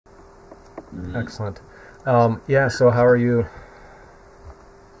Excellent. Yeah, so how are you?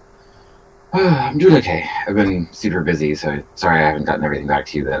 I'm doing okay. I've been super busy, so sorry I haven't gotten everything back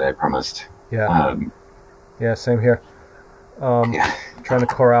to you that I promised. Yeah, Um, yeah, same here. Um, yeah. Trying to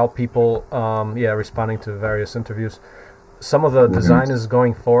corral people, yeah, responding to various interviews. Some of the Hmm. design is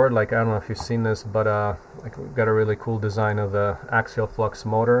going forward, like, I don't know if you've seen this, but like we've got a really cool design of the axial flux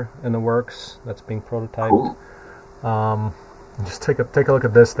motor in the works that's being prototyped. Cool. Um, just take a look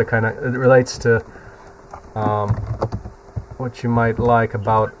at this. That kind of it relates to um, what you might like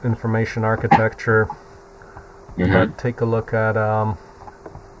about information architecture. Hmm. But take a look at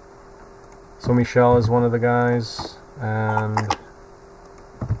so Michelle is one of the guys, and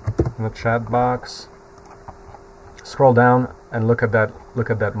in the chat box, scroll down and look at that. Look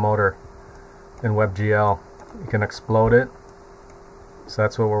at that motor in WebGL. You can explode it. So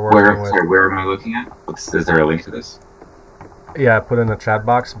that's what we're working Where? with. Sorry, where am I looking at? Is there a link to this? Yeah, I put it in the chat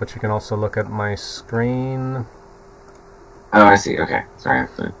box, but you can also look at my screen. Oh, I see. Okay. Sorry, I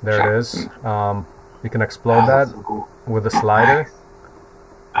have to There chat. it is. You can explode Oh, that that's so cool. with a Nice. slider.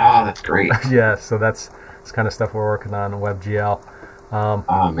 Oh, that's great. Yeah, so that's kind of stuff we're working on in WebGL. Um,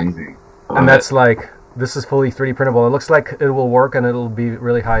 Oh, amazing. I and love it. that's like, this is fully 3D printable. It looks like it will work and it'll be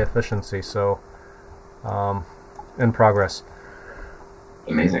really high efficiency. So, um, in progress.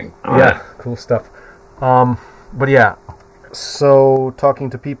 Amazing. I love Yeah, it. cool stuff. But yeah, so talking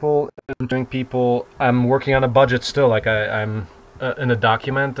to people, interviewing people, I'm working on a budget still. Like I'm in a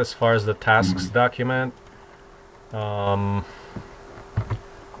document as far as the tasks Hmm. document. Um,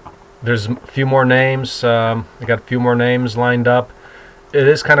 there's a few more names. I got a few more names lined up. It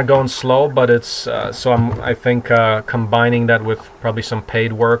is kind of going slow, but it's so I think combining that with probably some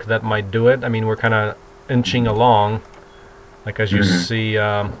paid work that might do it. I mean, we're kind of inching along. Like as you Hmm. see,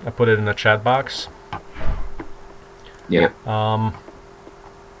 I put it in the chat box. Yeah. Um,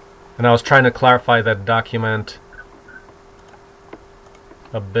 and I was trying to clarify that document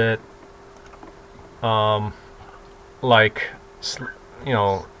a bit, um, like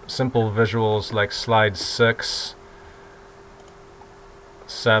simple visuals like slide 6,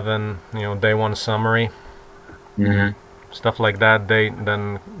 7, day one summary, Hmm. stuff like that.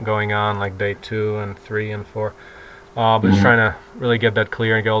 Then going on like day 2 and 3 and 4. But just Hmm. trying to really get that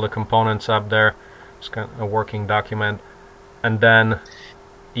clear and get all the components up there. It's kind of a working document, and then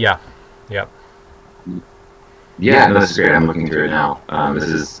yeah, yep. Yeah, no, this is great. I'm looking through it now. This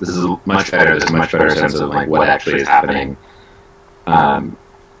is much better. There's a much better sense of like what actually is happening. Um,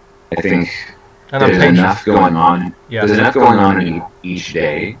 I think And on there's page, enough going on. yeah, There's enough going on in each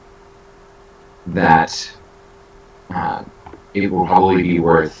day that uh, it will probably be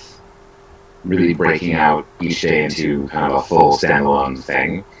worth really breaking out each day into kind of a full standalone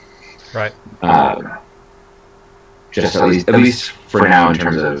thing. right. Uh, just at least for now, in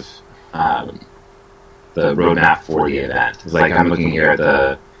terms of um, the roadmap for the event. It's like I'm looking here at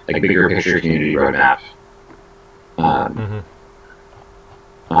the like bigger picture community roadmap. Um,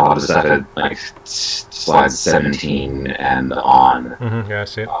 Hmm. a lot of the stuff at like slide 17 and on Yeah, I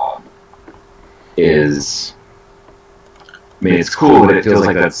see it. is. I mean, it's cool, but it feels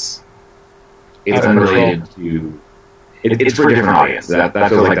like it's Out of control. unrelated to. It's for a different audience. That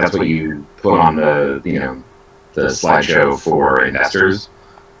feels like that's what you put on the slideshow for investors,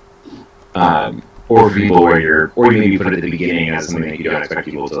 or for people where or you maybe put it at the beginning as something that you don't expect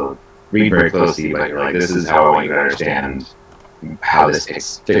people to read very closely, but you're like, this is how I want you to understand how this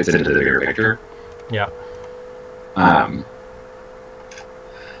fits into the bigger picture. Yeah. Um,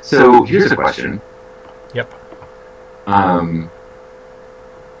 so here's a question. Yep. Um,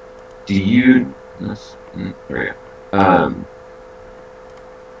 do you? There we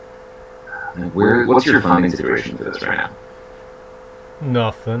go. What's your funding situation for this right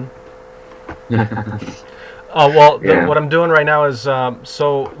Nothing. now? Well, Yeah. what I'm doing right now is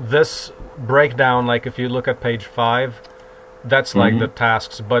so this breakdown. Like if you look at page 5, that's like the Hmm.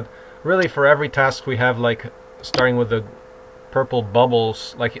 tasks. But really, for every task we have, like starting with the purple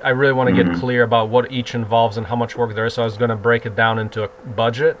bubbles, like I really want to get Hmm. clear about what each involves and how much work there is. So I was going to break it down into a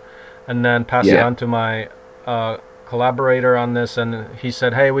budget, and then pass it Yeah. on to my collaborator on this. And he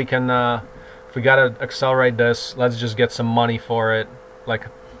said, "Hey, we can if we got to accelerate this, let's just get some money for it, like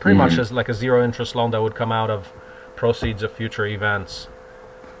pretty much Hmm. as like a zero interest loan that would come out of proceeds of future events."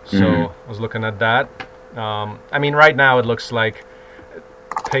 Hmm. So I was looking at that. I mean, right now it looks like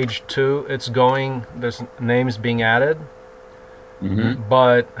page 2, it's going. There's names being added, Hmm.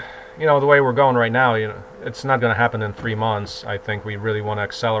 but the way we're going right now, it's not going to happen in 3 months. I think we really want to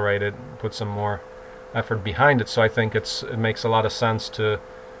accelerate it, put some more effort behind it. So I think it makes a lot of sense to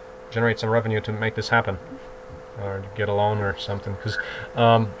generate some revenue to make this happen. or get a loan or something. Because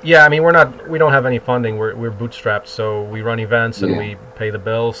yeah, I mean we don't have any funding. We're bootstrapped, so we run events and we pay the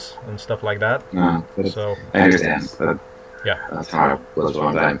bills and stuff like that. So I understand. But yeah, that's how it was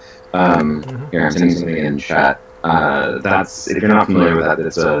one time. Here, I'm sending something in chat. That's, if you're not familiar with that,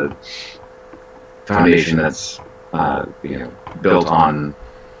 it's a foundation that's built on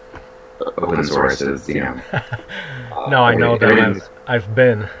open source. Is no, I know that. I've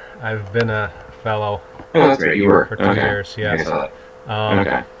been a fellow. Oh, that's great. You were for 2 years. Yes.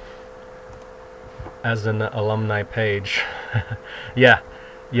 Okay. As an alumni page. Yeah.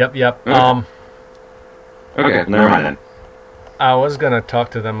 Yep. Okay. Okay. Never mind then. I was gonna talk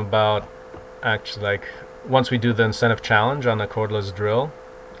to them about actually, like, once we do the incentive challenge on the codeless drill,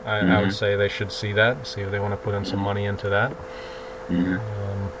 I would say they should see that, see if they want to put in some money into that.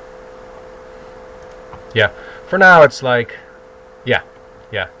 Yeah. For now, it's like, yeah.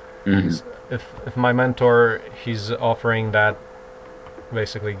 If my mentor, he's offering that,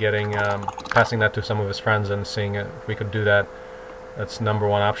 basically getting passing that to some of his friends and seeing if we could do that. That's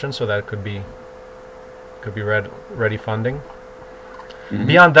 #1 option. So that could be ready funding.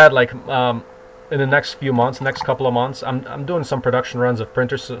 Beyond that, like in the next couple of months, I'm doing some production runs of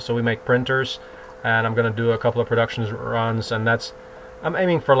printers. So we make printers, and I'm gonna do a couple of production runs, and I'm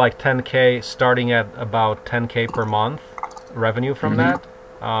aiming for like 10K, starting at about 10K per month revenue from that.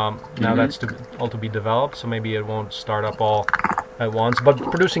 Now that's all to be developed, so maybe it won't start up all at once. But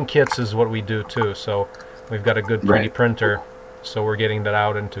producing kits is what we do too. So we've got a good 3D printer, so we're getting that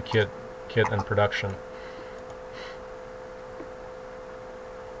out into kit and production.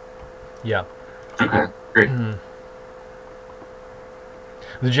 Yeah. Okay, great.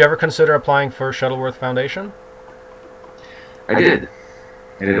 Did you ever consider applying for Shuttleworth Foundation? I did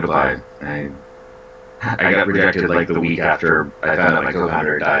apply. I got rejected like the week after I found out my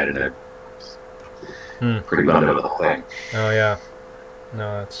co-founder died, and I'm pretty bummed about the whole thing. Oh yeah.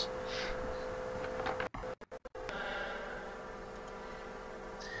 No, that's...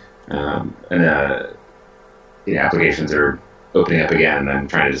 The applications are opening up again, and I'm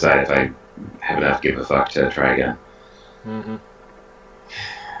trying to decide if I have enough give a fuck to try again.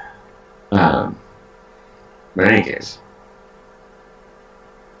 But in any case.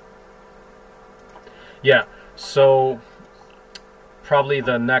 Yeah, so probably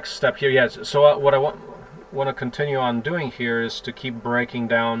the next step here, yes. So what I want to continue on doing here is to keep breaking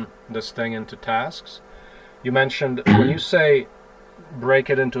down this thing into tasks. You mentioned, when you say break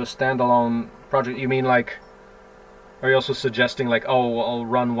it into a standalone project, you mean like, are you also suggesting like, oh, I'll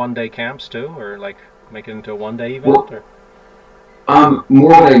run one-day camps too, or like make it into a one-day event? Well, more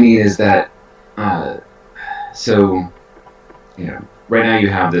what I mean is that, so, right now you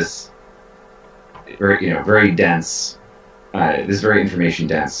have this very dense, this very information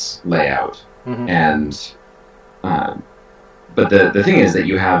dense layout, and but the thing is that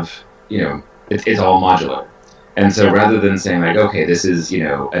you have it's all modular, and so rather than saying like, okay, this is a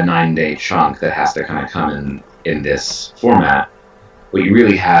 9-day chunk that has to kind of come in this format, what you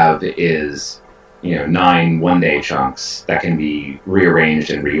really have is 9 one-day chunks that can be rearranged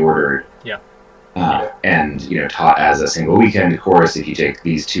and reordered. And taught as a single weekend course if you take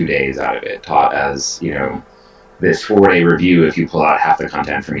these 2 days out of it, taught as this 4-day review if you pull out half the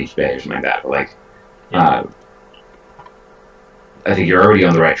content from each day or something like that. But like, I think you're already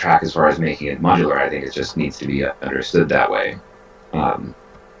on the right track as far as making it modular. I think it just needs to be understood that way.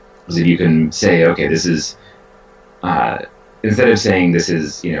 Because if you can say, okay, this is instead of saying this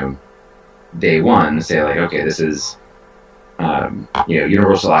is day 1, say like, okay, this is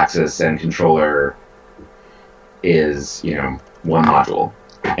universal access and controller is, one module,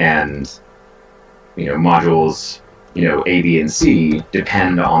 and, modules, A, B, and C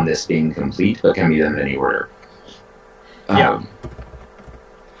depend on this being complete, but can be done in any order.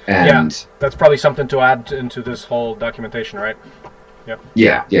 And that's probably something to add into this whole documentation, right? Yep.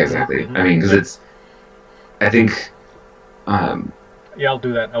 Yeah, exactly. I mean, because I think... yeah, I'll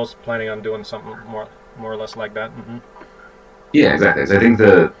do that. I was planning on doing something more or less like that. Yeah, exactly. So I think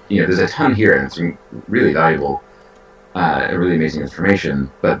there's a ton here, and it's really valuable, really amazing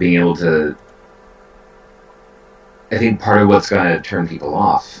information. But being able to, I think part of what's going to turn people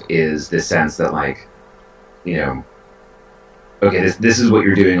off is this sense that like, okay, this is what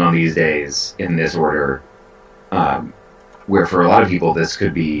you're doing on these days in this order. Where for a lot of people, this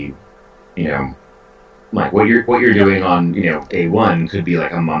could be, like what you're doing on A1 could be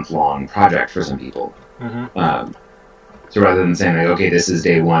like a month-long project for some people. So rather than saying like, okay, this is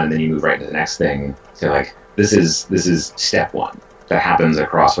day 1, and then you move right into the next thing, say like, this is step 1 that happens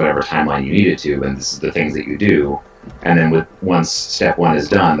across whatever timeline you need it to, and this is the things that you do, and then once step 1 is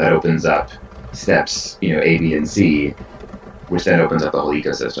done, that opens up steps, A, B, and C, which then opens up the whole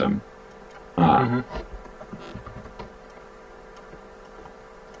ecosystem.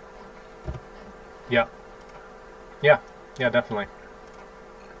 Yeah, definitely.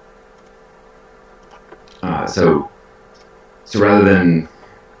 So rather than,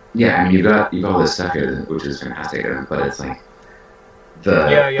 you've got all this stuff here, which is fantastic, but it's like the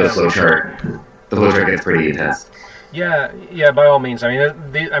flowchart gets pretty intense. Yeah, by all means. I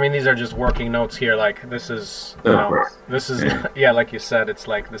mean, these are just working notes here. Like, this is, this is, like you said, it's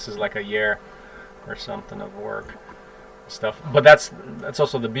like, this is like a year or something of work stuff. But that's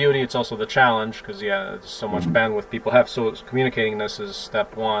also the beauty. It's also the challenge, because it's so much bandwidth people have. So communicating this is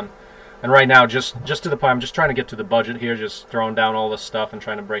step one. And right now, just to the point, I'm just trying to get to the budget here, just throwing down all this stuff and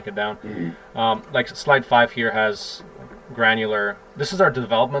trying to break it down. Like slide 5 here has granular. This is our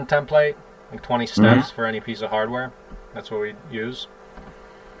development template, like 20 steps for any piece of hardware. That's what we use.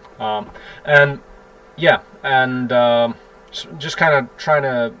 Just kind of trying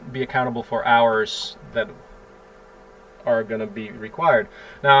to be accountable for hours that are going to be required.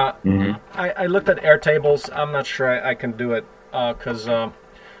 Now, I looked at Airtables. I'm not sure I can do it because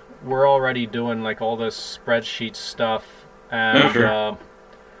we're already doing like all this spreadsheet stuff, and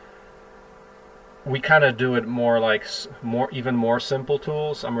we kind of do it more like even more simple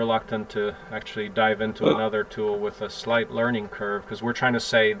tools. I'm reluctant to actually dive into another tool with a slight learning curve, because we're trying to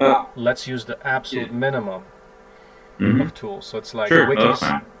say let's use the absolute minimum of tools. So it's like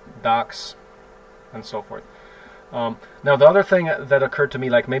wikis, docs, and so forth. Now the other thing that occurred to me,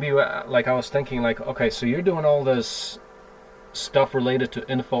 like maybe like I was thinking like, okay, so you're doing all this stuff related to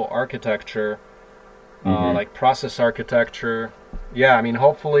info architecture, like process architecture. Yeah, I mean,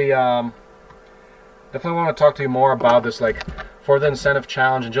 hopefully, definitely want to talk to you more about this, like for the incentive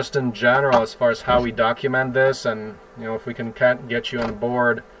challenge and just in general as far as how we document this, and if we can get you on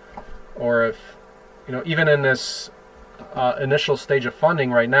board, or if even in this initial stage of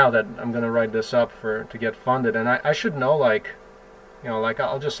funding right now that I'm going to write this up to get funded, and I should know like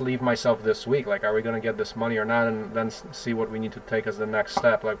I'll just leave myself this week, like, are we going to get this money or not, and then see what we need to take as the next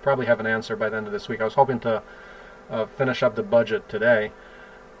step. Like, probably have an answer by the end of this week. I was hoping to finish up the budget today,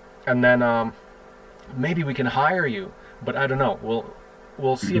 and then maybe we can hire you, but I don't know.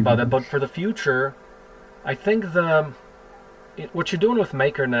 We'll see about that. But for the future, I think what you're doing with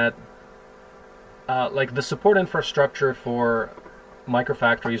MakerNet, like the support infrastructure for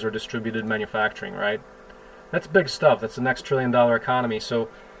microfactories or distributed manufacturing, right? That's big stuff. That's the next $1 trillion economy. So,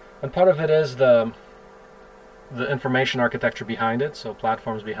 and part of it is the information architecture behind it, so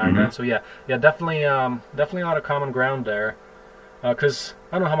platforms behind that. So definitely a lot of common ground there. Because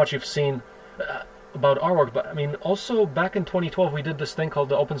I don't know how much you've seen about our work, but I mean, also back in 2012, we did this thing called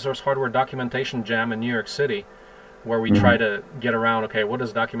the Open Source Hardware Documentation Jam in New York City, where we try to get around, okay, what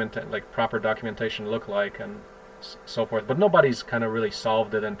does proper documentation look like, and so forth. But nobody's kind of really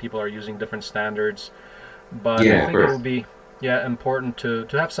solved it, and people are using different standards. But I think it would be important to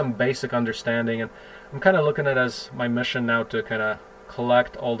have some basic understanding, and I'm kind of looking at it as my mission now to kind of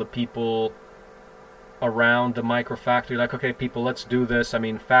collect all the people around the microfactory. Like, okay, people, let's do this. I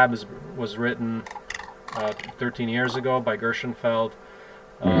mean, Fab was written 13 years ago by Gershenfeld.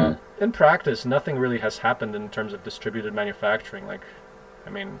 In practice, nothing really has happened in terms of distributed manufacturing. Like, I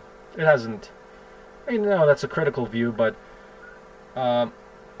mean, it hasn't. I mean, no, that's a critical view, but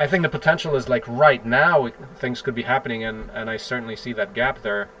I think the potential is like right now things could be happening, and I certainly see that gap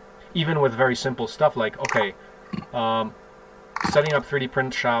there, even with very simple stuff like, okay, setting up 3D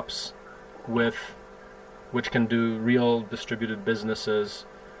print shops which can do real distributed businesses,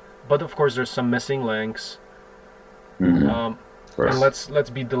 but of course there's some missing links, and let's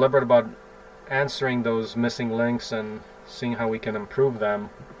be deliberate about answering those missing links and seeing how we can improve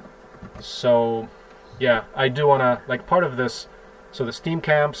them. So yeah, I do want to, like, part of this. So the Steam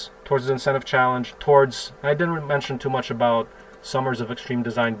camps, towards the incentive challenge, I didn't mention too much about Summers of Extreme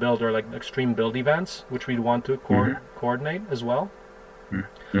Design Build, or like extreme build events, which we'd want to coordinate as well,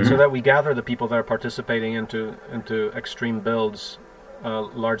 so that we gather the people that are participating into extreme builds,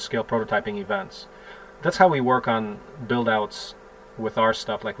 large-scale prototyping events. That's how we work on build-outs with our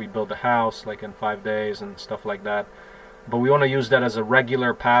stuff, like we build a house like in 5 days and stuff like that. But we want to use that as a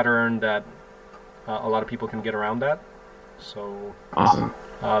regular pattern that a lot of people can get around that. So awesome.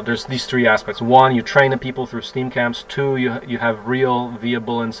 There's these 3 aspects. 1, you train the people through Steam camps. 2, you have real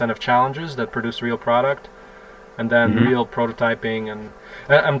viable incentive challenges that produce real product, and then real prototyping. And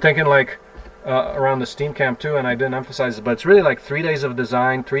I'm thinking like around the Steam camp too, and I didn't emphasize it, but it's really like 3 days of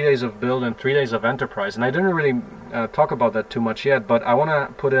design, 3 days of build, and 3 days of enterprise. And I didn't really talk about that too much yet, but I want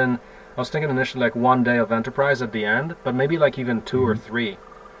to put in, I was thinking initially like 1 day of enterprise at the end, but maybe like even 2 or 3.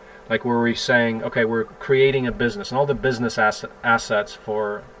 like where we're saying, okay, we're creating a business and all the business assets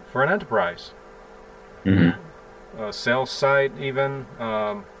for an enterprise. Sales site even.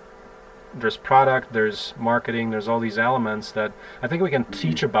 There's product, there's marketing, there's all these elements that I think we can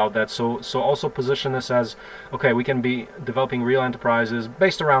teach about that. So also position this as, okay, we can be developing real enterprises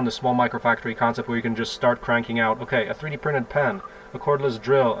based around the small microfactory concept where you can just start cranking out, okay, a 3D printed pen, a cordless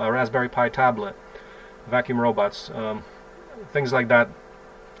drill, a Raspberry Pi tablet, vacuum robots, things like that.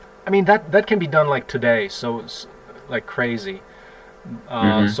 I mean, that can be done like today, so it's like crazy.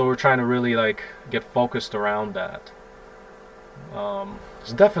 So we're trying to really like get focused around that.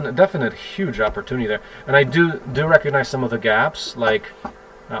 There's definite huge opportunity there, and I do recognize some of the gaps. Like,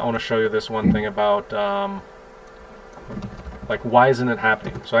 I want to show you this one thing about like, why isn't it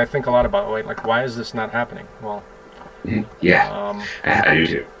happening? So I think a lot about, like, why is this not happening? Well, yeah, I do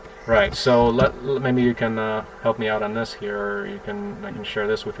too. Right. So maybe you can help me out on this here, or I can share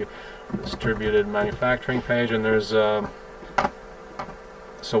this with you. Distributed manufacturing page, and there's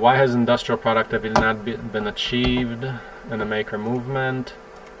so why has industrial productivity not been achieved in the maker movement?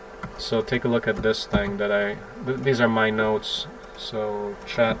 So take a look at this thing that these are my notes. So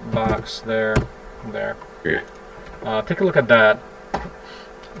chat box there. Great. Take a look at that.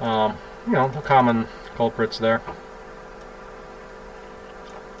 The common culprits there.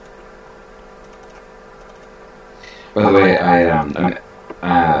 By the way, I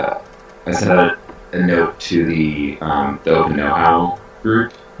sent out a note to the Open Know-How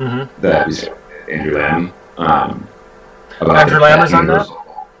group that we started with Andrew Lamb. About Andrew Lamb is on that?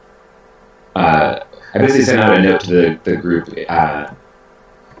 I basically sent out a note to the group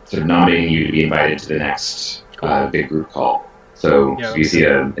sort of nominating you to be invited to the next big group call. So if you see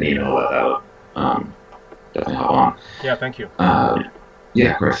an email about that, definitely hop on. Yeah, thank you.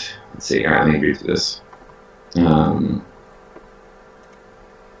 Yeah, of course. Let's see. All right, let me read through this.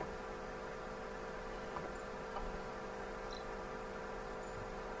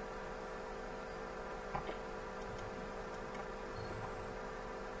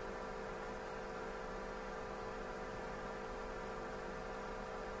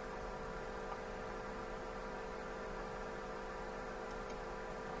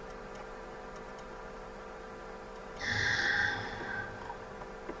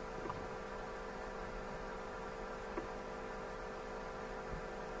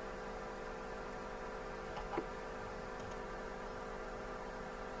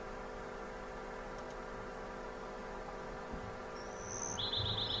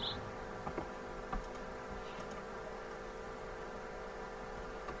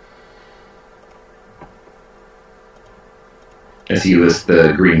 I see you list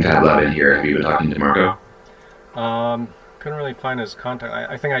the green Fab Lab in here. Have you been talking to Marco? Couldn't really find his contact.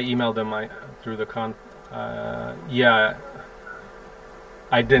 I think I emailed him through the yeah,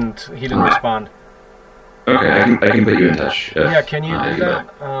 I didn't. He didn't respond. Okay, I can put you in touch. Yeah, can you do that?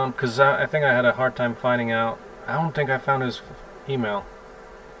 Because I think I had a hard time finding out. I don't think I found his email.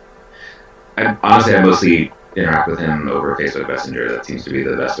 Honestly, I mostly interact with him over Facebook Messenger. That seems to be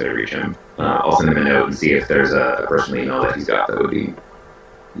the best way to reach him. I'll send him a note and see if there's a personal email that he's got that would be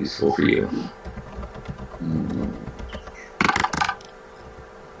useful for you.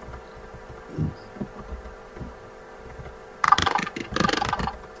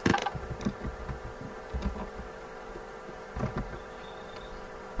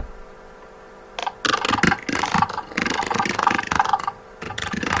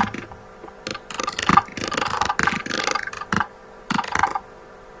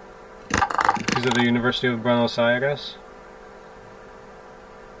 He's at the University of Buenos Aires?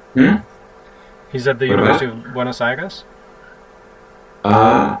 He's at the University of Buenos Aires?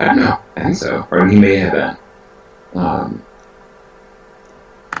 I don't know. I think so. Or he may have been.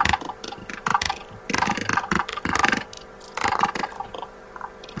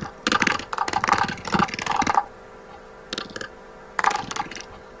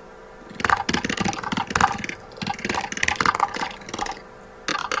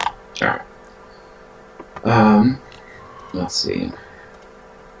 Sure. Let's see.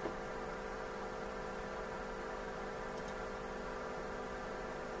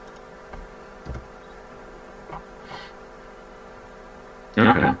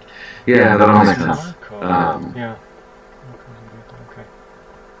 Okay. Yeah, that all makes sense. Yeah. Okay.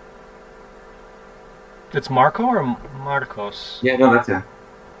 It's Marco or Marcos? Yeah, no, that's it.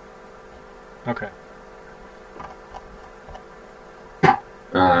 Okay.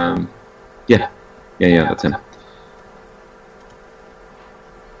 Yeah, that's him.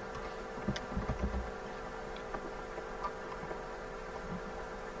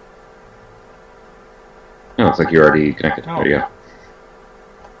 Oh, looks like you're already connected. Oh. There you go.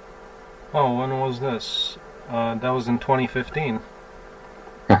 Oh, when was this? That was in 2015.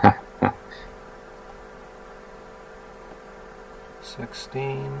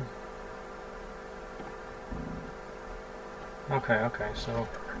 16. Okay, so...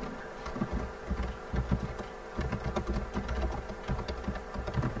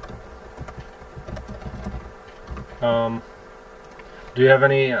 do you have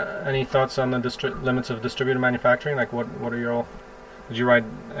any thoughts on the limits of distributed manufacturing? Like, what are your... Did you write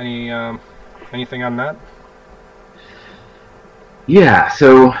anything on that? Yeah,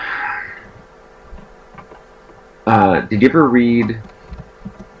 so... did you ever read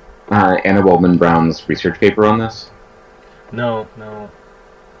Anna Waldman Brown's research paper on this? No.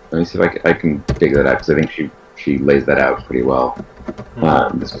 Let me see if I can dig that out, because I think she lays that out pretty well.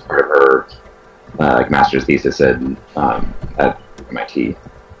 Mm-hmm. This was part of her master's thesis at MIT.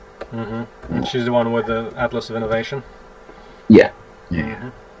 Mm-hmm. And she's the one with the Atlas of Innovation? Yeah.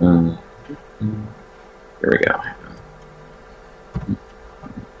 Mm-hmm. Here we go.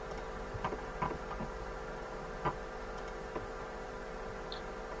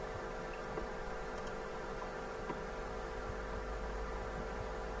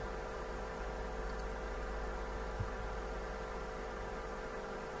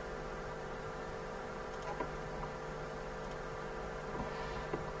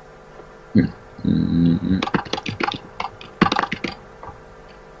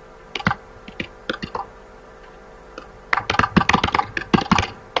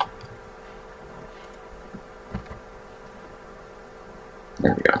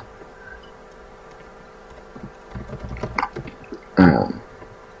 There we go.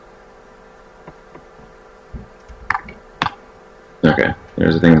 Okay,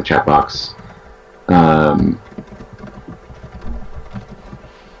 there's a thing in the chat box. Highly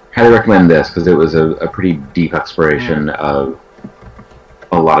recommend this, because it was a pretty deep exploration of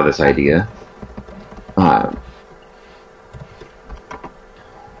a lot of this idea. I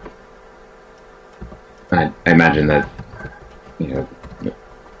imagine that, let's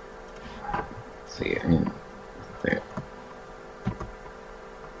see. I mean,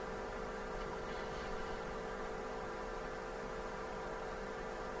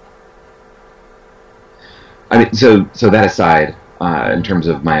 so that aside, in terms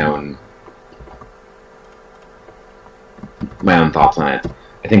of my own thoughts on it,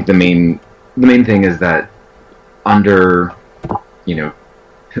 I think the main thing is that under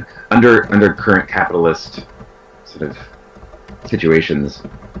current capitalist sort of situations,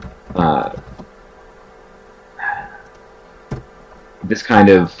 this kind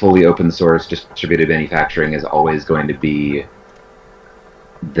of fully open source distributed manufacturing is always going to be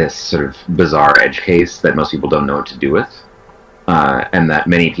this sort of bizarre edge case that most people don't know what to do with, and that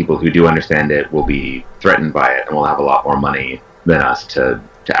many people who do understand it will be threatened by it and will have a lot more money than us to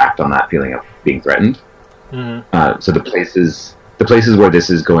act on that feeling of being threatened. Mm-hmm. So the places where this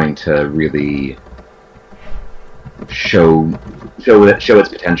is going to really show its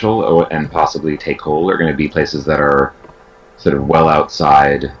potential and possibly take hold are going to be places that are sort of well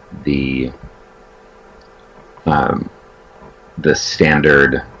outside the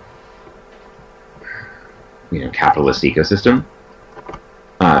standard, capitalist ecosystem,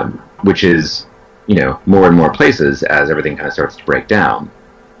 which is, more and more places as everything kind of starts to break down.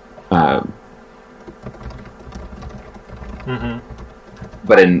 Mm-hmm.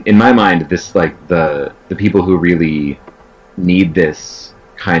 But in my mind, this, like, the people who really need this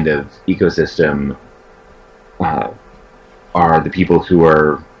kind of ecosystem are the people who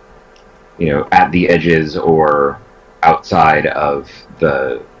are, at the edges or outside of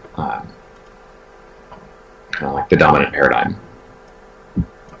the kind of like the dominant paradigm,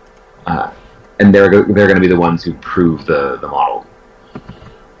 and they're going to be the ones who prove the model.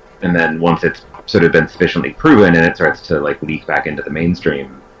 And then once it's sort of been sufficiently proven and it starts to like leak back into the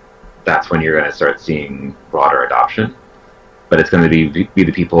mainstream, that's when you're going to start seeing broader adoption. But it's going to be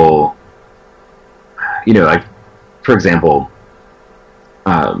the people, like, for example,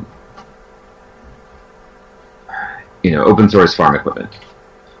 open source farm equipment.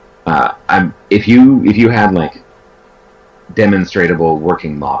 If you had like demonstratable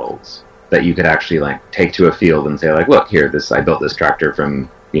working models that you could actually like take to a field and say like, look here, I built this tractor from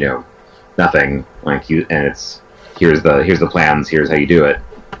nothing, like here's the plans, here's how you do it.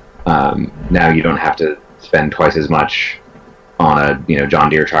 Now you don't have to spend twice as much on a John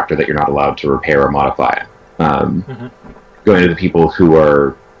Deere tractor that you're not allowed to repair or modify. Mm-hmm. Going to the people who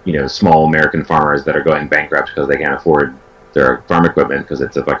are small American farmers that are going bankrupt because they can't afford their farm equipment because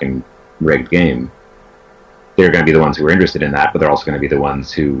it's a fucking rigged game. They're going to be the ones who are interested in that, but they're also going to be the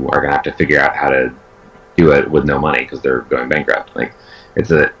ones who are going to have to figure out how to do it with no money because they're going bankrupt. Like,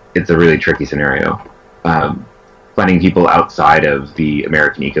 it's it's a really tricky scenario. Finding people outside of the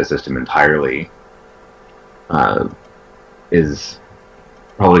American ecosystem entirely is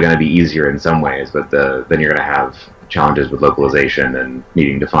probably going to be easier in some ways, but then you're going to have challenges with localization and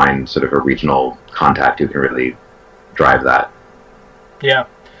needing to find sort of a regional contact who can really drive that. Yeah,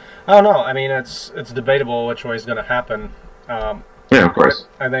 I don't know. I mean, it's debatable which way is going to happen. Yeah, of course.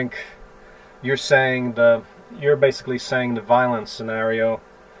 I think you're basically saying the violence scenario.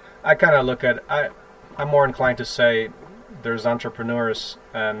 I kind of look at I'm more inclined to say there's entrepreneurs,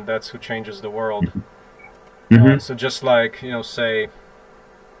 and that's who changes the world. So just like, say,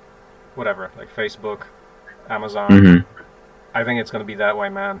 whatever, like Facebook, Amazon, I think it's going to be that way,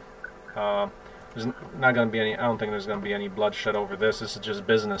 man. There's not going to be any. I don't think there's going to be any bloodshed over this. This is just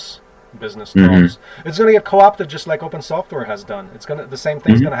business talks. It's going to get co-opted just like open software has done. The same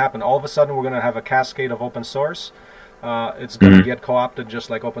thing's going to happen. All of a sudden, we're going to have a cascade of open source. It's going to get co-opted just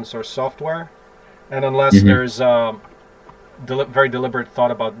like open source software, and unless there's very deliberate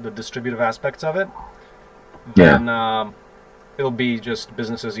thought about the distributive aspects of it, then it'll be just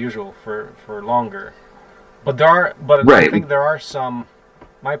business as usual for longer. But I think there are some.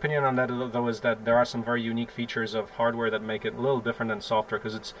 My opinion on that, though, is that there are some very unique features of hardware that make it a little different than software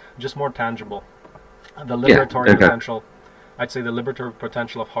because it's just more tangible. The liberatory potential, I'd say the liberatory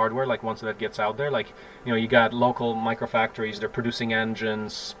potential of hardware, like once that gets out there, like, you got local microfactories, they're producing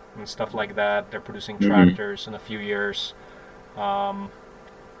engines and stuff like that. They're producing tractors in a few years. I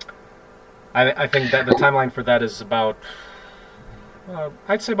think that the timeline for that is about,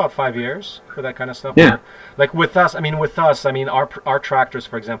 I'd say about 5 years for that kind of stuff. Yeah. Like with us, our tractors,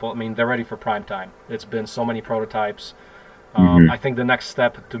 for example, they're ready for prime time. It's been so many prototypes. I think the next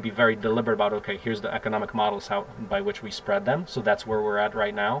step to be very deliberate about, okay, here's the economic models by which we spread them. So that's where we're at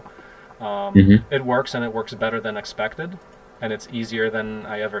right now. It works, and it works better than expected, and it's easier than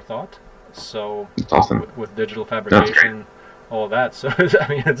I ever thought. So it's awesome. With digital fabrication, all of that. So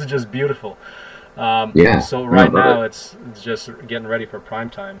it's just beautiful. So right now it's just getting ready for prime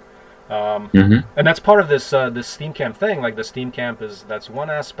time. And that's part of this Steam Camp thing. Like the Steam Camp that's one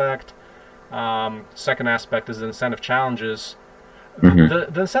aspect. Second aspect is the incentive challenges.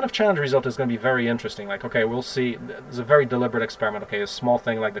 The incentive challenge result is going to be very interesting. Like, okay, we'll see. There's a very deliberate experiment. Okay, a small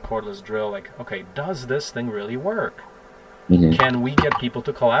thing like the cordless drill. Like, okay, does this thing really work? Can we get people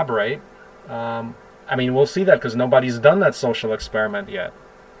to collaborate? We'll see that because nobody's done that social experiment yet.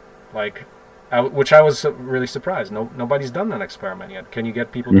 Like, which I was really surprised. Nobody's done that experiment yet. Can you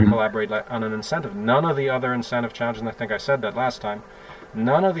get people to collaborate on an incentive? None of the other incentive challenges, and I think I said that last time,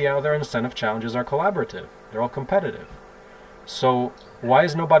 none of the other incentive challenges are collaborative. They're all competitive. So why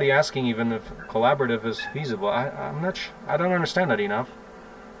is nobody asking even if collaborative is feasible? I'm not. I don't understand that enough.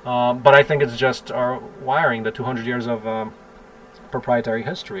 But I think it's just our wiring, the 200 years of proprietary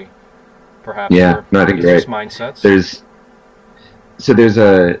history, perhaps. Yeah, I think right. Mindsets.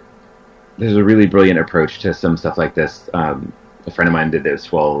 There's a really brilliant approach to some stuff like this. A friend of mine did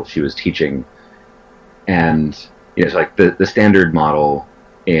this while she was teaching, and it's like the standard model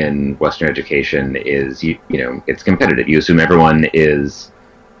in Western education is it's competitive. You assume everyone is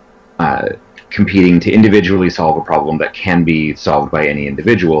competing to individually solve a problem that can be solved by any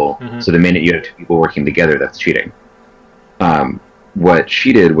individual. So the minute you have two people working together, that's cheating. What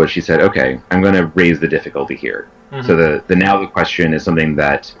she did was she said, okay, I'm going to raise the difficulty here. So the question is something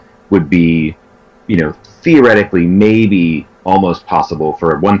that would be, theoretically maybe almost possible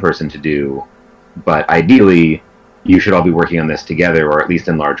for one person to do, but ideally you should all be working on this together, or at least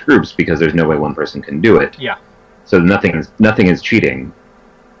in large groups, because there's no way one person can do it. Yeah. So nothing is cheating,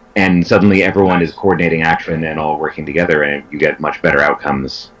 and suddenly everyone is coordinating action and all working together, and you get much better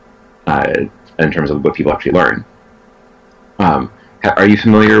outcomes in terms of what people actually learn. Are you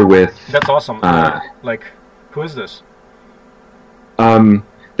familiar with? That's awesome. Who is this?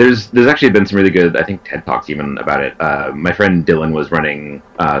 There's actually been some really good, I think, TED Talks even about it. My friend Dylan was running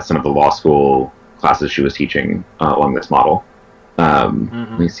some of the law school classes she was teaching along this model. Let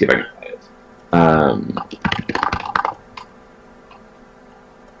me see if I can find it.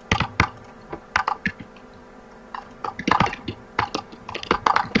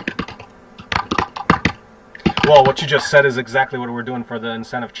 Well, what you just said is exactly what we're doing for the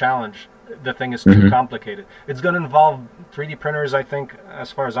incentive challenge. The thing is too complicated. It's going to involve 3D printers, I think,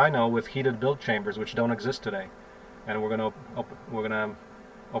 as far as I know, with heated build chambers, which don't exist today, and we're going to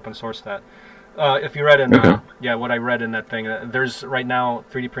open source that. If you read in, what I read in that thing, there's right now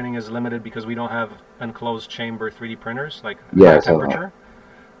 3D printing is limited because we don't have enclosed chamber 3D printers like high temperature,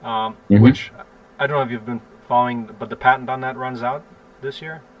 which I don't know if you've been following, but the patent on that runs out this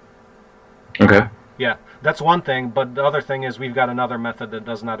year. Okay. Yeah, that's one thing. But the other thing is we've got another method that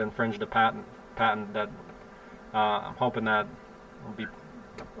does not infringe the patent that I'm hoping that we'll be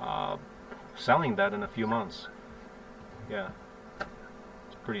selling that in a few months. Yeah,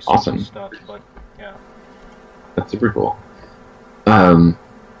 it's pretty simple Awesome stuff, but yeah. That's super cool. Yeah,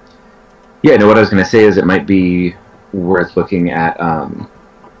 no, what I was going to say is it might be worth looking at,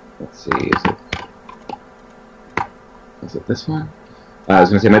 let's see, is it this one? I was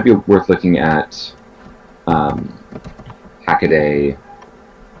going to say it might be worth looking at Hackaday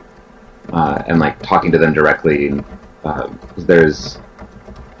and like talking to them directly, because there's...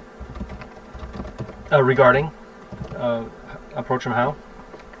 Regarding approach them how?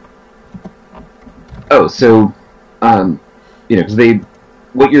 Oh, so, because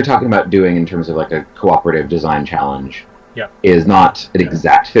what you're talking about doing in terms of like a cooperative design challenge is not an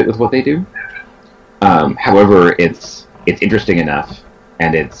exact fit with what they do. However, it's interesting enough,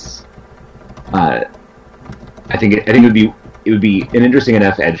 and it's I think it would be an interesting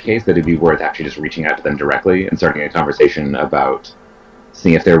enough edge case that it'd be worth actually just reaching out to them directly and starting a conversation about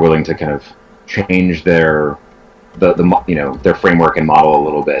seeing if they're willing to kind of change their framework and model a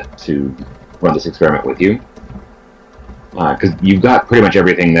little bit to run this experiment with you. Because you've got pretty much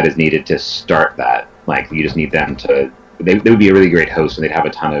everything that is needed to start that. Like, you just need them to... They would be a really great host, and they'd have a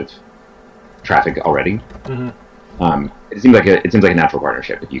ton of traffic already. Mm-hmm. It seems like a natural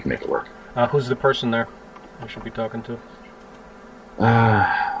partnership if you can make it work. Who's the person there I should be talking to?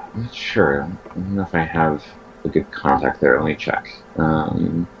 I'm not sure. I don't know if I have a good contact there. Let me check.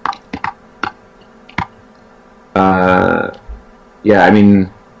 Yeah, I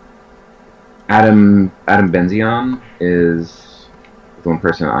mean... Adam Benzion is the one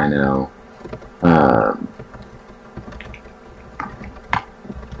person I know.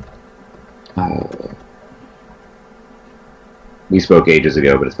 We spoke ages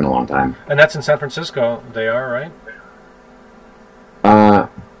ago, but it's been a long time. And that's in San Francisco, they are, right? I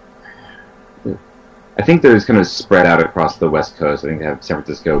think there's kind of spread out across the West Coast. I think they have San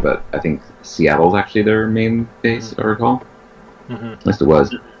Francisco, but I think Seattle's actually their main base, if I recall. Mm-hmm. At least it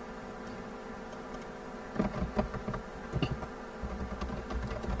was.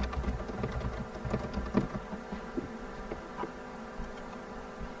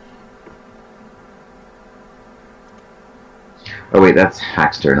 Oh wait, that's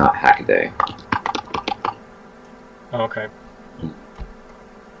Hackster, not Hackaday. Oh, okay.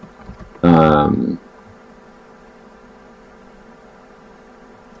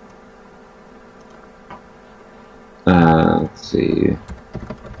 Let's see.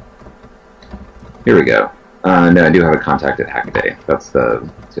 Here we go. No, I do have a contact at Hackaday. That's the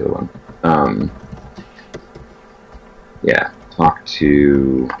other one. Yeah, talk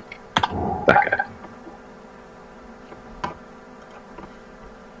to that guy.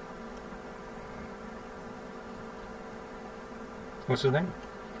 What's his name?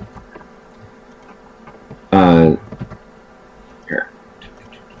 Here.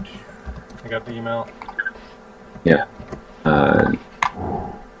 I got the email. Yeah.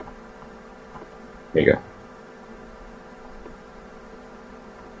 There you go.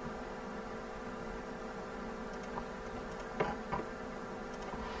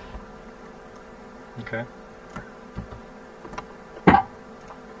 Okay.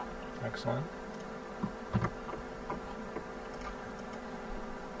 Excellent.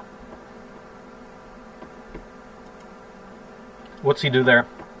 What's he do there?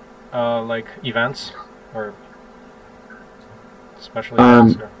 Like events or special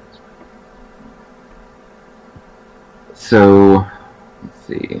events? Or? So, let's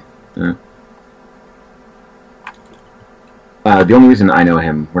see. The only reason I know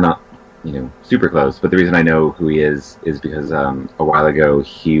him, we're not, super close, but the reason I know who he is because a while ago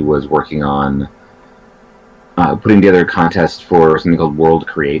he was working on putting together a contest for something called World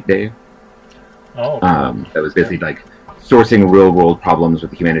Create Day. Oh. That was basically like sourcing real-world problems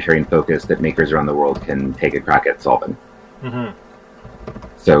with a humanitarian focus that makers around the world can take a crack at solving. Mm-hmm.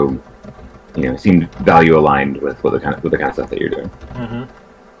 So, it seemed value aligned with the kind of stuff that you're doing. Mm-hmm.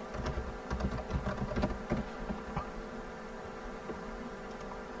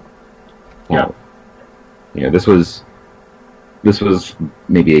 Yeah. This was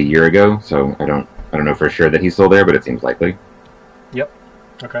maybe a year ago, so I don't know for sure that he's still there, but it seems likely. Yep.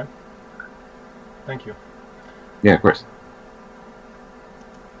 Okay. Thank you. Yeah, of course.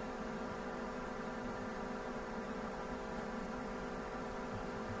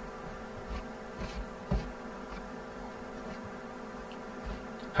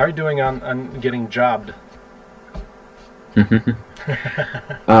 How are you doing on getting jobbed? The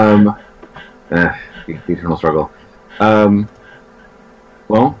eternal struggle.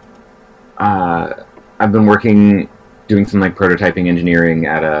 Well, I've been doing some like prototyping engineering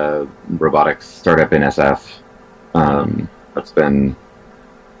at a robotics startup in SF. That's been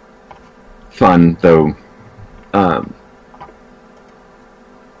fun, though.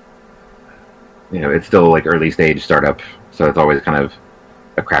 It's still like early stage startup, so it's always kind of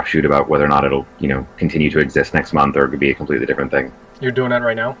a crapshoot about whether or not it'll, continue to exist next month or it could be a completely different thing. You're doing that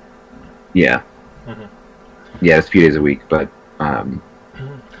right now? Yeah. Yeah, it's a few days a week, but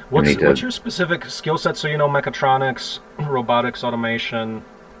what's your specific skill set? So mechatronics, robotics, automation,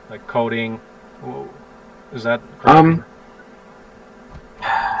 like coding. Is that correct?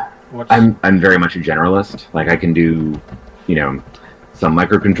 I'm very much a generalist. Like I can do, some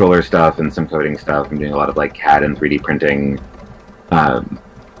microcontroller stuff and some coding stuff. I'm doing a lot of like CAD and 3D printing,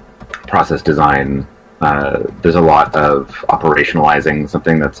 process design. There's a lot of operationalizing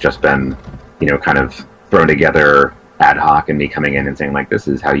something that's just been, kind of thrown together ad hoc, and me coming in and saying like, this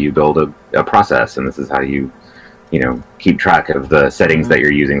is how you build a process, and this is how you, keep track of the settings that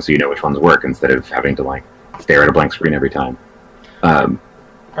you're using so you know which ones work, instead of having to like stare at a blank screen every time.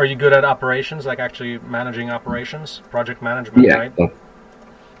 Are you good at operations, like actually managing operations, project management, right?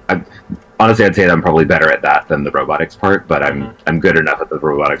 Honestly, I'd say that I'm probably better at that than the robotics part, but I'm good enough at the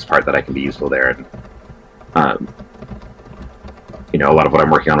robotics part that I can be useful there. And a lot of what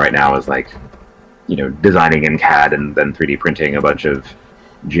I'm working on right now is like, designing in CAD and then 3D printing a bunch of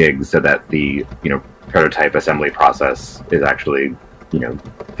jigs so that the prototype assembly process is actually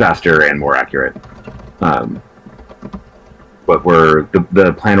faster and more accurate. But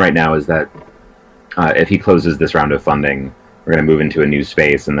the plan right now is that if he closes this round of funding, we're going to move into a new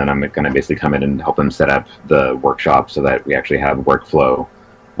space, and then I'm going to basically come in and help him set up the workshop so that we actually have workflow,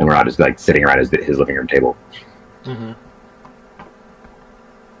 and we're not just like sitting around his living room table.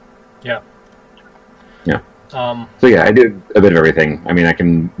 Yeah. Yeah. So yeah, I do a bit of everything. I mean, I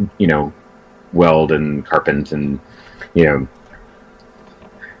can weld and carpent and do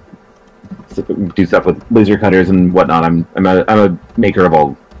stuff with laser cutters and whatnot. I'm a maker of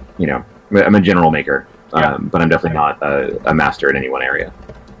all. I'm a general maker. Yeah. But I'm definitely not a master in any one area.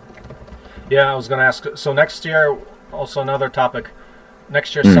 Yeah, I was going to ask. So next year, also another topic.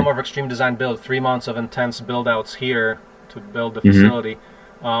 Next year, Summer of Extreme Design Build. 3 months of intense build-outs here to build the facility.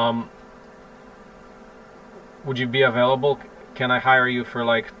 Would you be available? Can I hire you for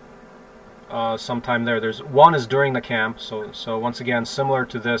like sometime there? There's one is during the camp. So once again, similar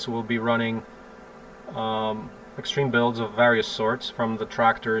to this, we'll be running extreme builds of various sorts, from the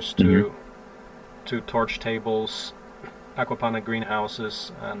tractors to torch tables, aquaponic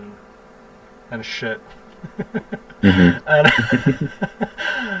greenhouses, and shit.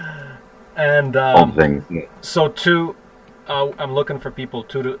 and all things. Yeah. So I'm looking for people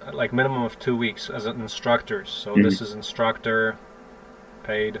like minimum of 2 weeks as instructors. So this is instructor,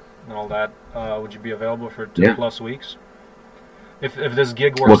 paid, and all that. Would you be available for 2+ weeks? If this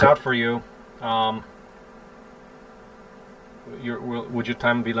gig works out for you, would your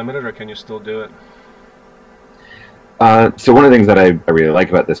time be limited, or can you still do it? So one of the things that I really like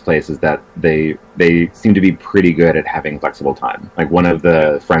about this place is that they seem to be pretty good at having flexible time. Like one of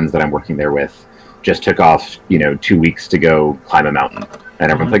the friends that I'm working there with just took off, 2 weeks to go climb a mountain,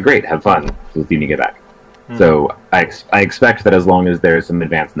 and everyone's like, "Great, have fun. We'll see when you get back." So I expect that as long as there's some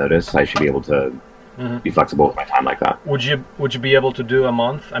advance notice, I should be able to be flexible with my time like that. Would you be able to do a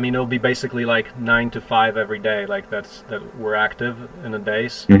month? I mean, it'll be basically like 9 to 5 every day. Like that we're active in the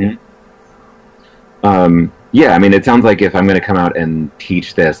days. Yeah, I mean, it sounds like if I'm going to come out and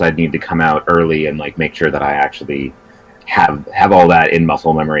teach this, I'd need to come out early and like make sure that I actually have all that in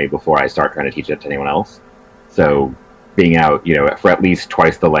muscle memory before I start trying to teach it to anyone else. So being out, for at least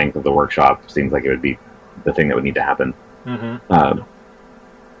twice the length of the workshop seems like it would be the thing that would need to happen. Yeah,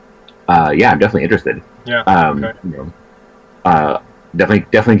 I'm definitely interested. Yeah.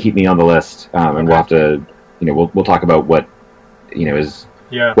 Definitely keep me on the list, and we'll have to, we'll talk about what, is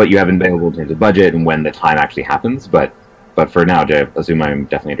what you have available in terms of budget and when the time actually happens. But for now, Jay, assume I'm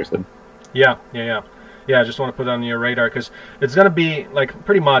definitely interested. Yeah. I just want to put it on your radar because it's going to be like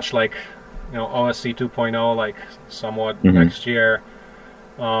pretty much like, OSC 2.0, like somewhat next year.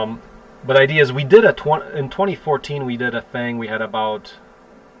 But the idea is we did in 2014, we did a thing. We had about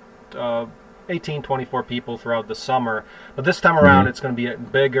 18, 24 people throughout the summer. But this time around, it's going to be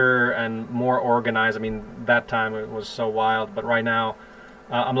bigger and more organized. I mean, that time it was so wild. But right now,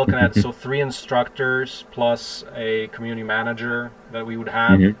 I'm looking at 3 instructors plus a community manager that we would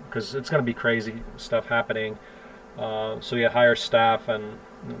have, because it's going to be crazy stuff happening. So yeah, hire staff and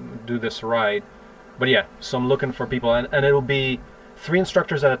do this right. But yeah, so I'm looking for people, and it'll be 3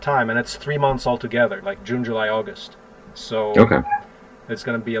 instructors at a time, and it's 3 months altogether, like June, July, August. So It's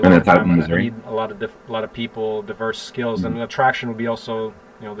going to be a And long that's out time. in I Missouri? need a lot of people, diverse skills, and the attraction will be also,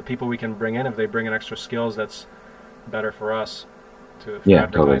 the people we can bring in. If they bring in extra skills, that's better for us, for Yeah,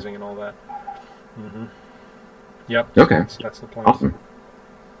 advertising totally. and all that. Yep. So Okay, that's the plan. awesome.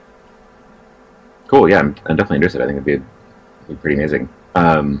 Cool, yeah, I'm definitely interested. I think it'd be pretty amazing.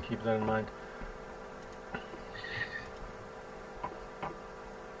 Keep that in mind.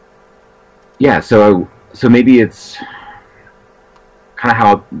 Yeah, so maybe it's kind of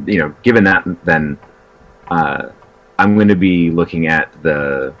how, given that, then I'm going to be looking at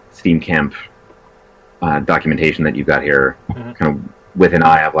the Steam Camp documentation that you've got here, kind of with an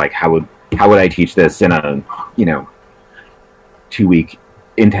eye of like how would I teach this in a 2-week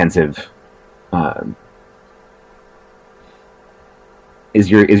intensive. Is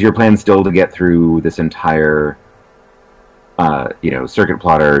your plan still to get through this entire circuit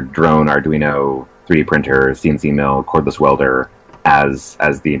plotter, drone, Arduino, 3D printer, CNC mill, cordless welder as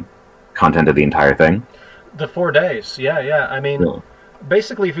the content of the entire thing? The 4 days, yeah. I mean, Yeah.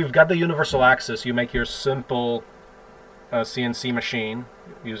 basically, if you've got the universal access, you make your simple CNC machine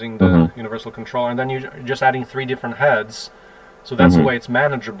using the universal controller, and then you're just adding 3 different heads. So that's the way it's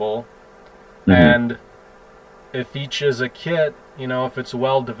manageable. And if each is a kit, if it's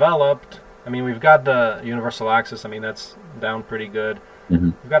well developed, I mean, we've got the universal access. I mean, that's down pretty good.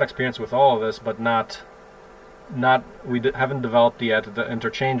 We've got experience with all of this, but haven't developed yet the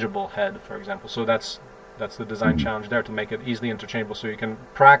interchangeable head, for example. So that's the design challenge there, to make it easily interchangeable, so you can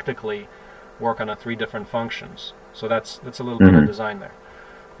practically work on 3 different functions. So that's a little bit of design there.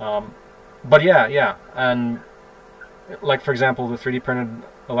 But yeah, and like for example, the 3D printed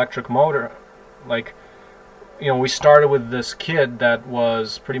electric motor, like. We started with this kit that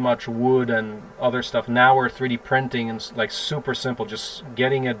was pretty much wood and other stuff. Now we're 3D printing and like super simple, just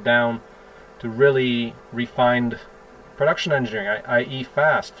getting it down to really refined production engineering, i.e.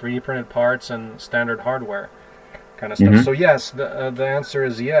 fast, 3D printed parts and standard hardware kind of stuff. So yes, the answer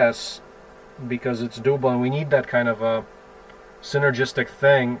is yes, because it's doable, and we need that kind of a synergistic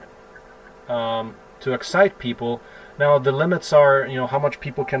thing to excite people. Now the limits are, how much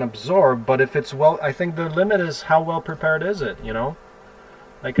people can absorb, but if it's I think the limit is how well prepared is it,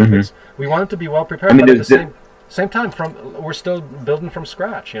 Like if we want it to be well prepared, but at the same time, we're still building from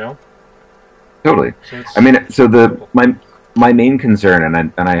scratch, Totally. So my main concern,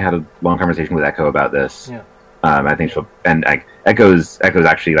 and I had a long conversation with Echo about this. Yeah. I think Echo's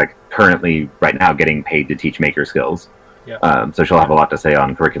actually like currently right now getting paid to teach maker skills. Yeah. So she'll have a lot to say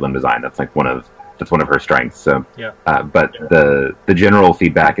on curriculum design. That's like one of her strengths. So, yeah. But the general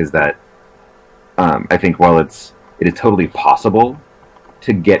feedback is that I think while it is totally possible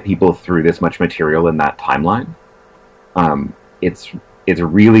to get people through this much material in that timeline, it's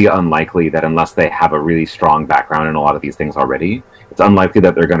really unlikely that unless they have a really strong background in a lot of these things already, it's unlikely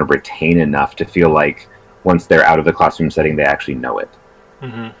that they're going to retain enough to feel like once they're out of the classroom setting, they actually know it.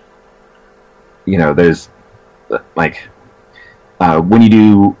 There's like. When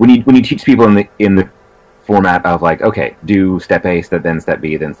you teach people in the format of like, okay, do step A, then step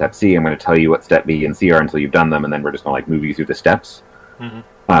B, then step C. I'm going to tell you what step B and C are until you've done them, and then we're just going to like move you through the steps.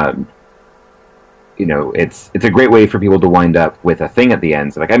 It's a great way for people to wind up with a thing at the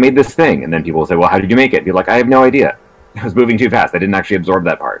end. So like, I made this thing, and then people will say, well, how did you make it? Be like, I have no idea. I was moving too fast. I didn't actually absorb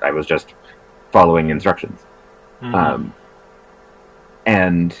that part. I was just following instructions.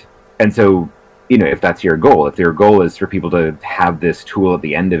 And so. If that's your goal, if your goal is for people to have this tool at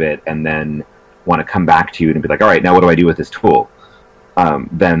the end of it and then want to come back to you and be like, all right, now what do I do with this tool?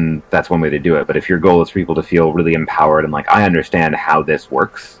 Then that's one way to do it. But if your goal is for people to feel really empowered and like, I understand how this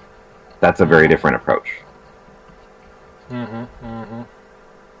works, that's a very different approach.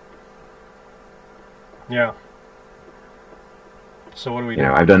 Yeah. So what do we do?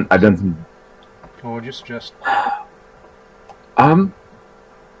 I've done some. What would you suggest?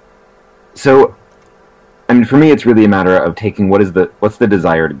 So, I mean, for me, it's really a matter of taking what's the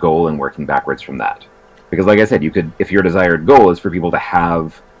desired goal and working backwards from that. Because, like I said, if your desired goal is for people to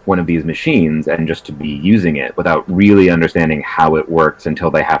have one of these machines and just to be using it without really understanding how it works until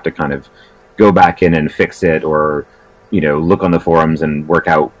they have to kind of go back in and fix it, or look on the forums and work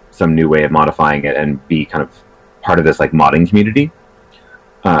out some new way of modifying it and be kind of part of this like modding community.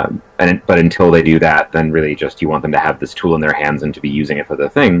 But until they do that, then really just you want them to have this tool in their hands and to be using it for the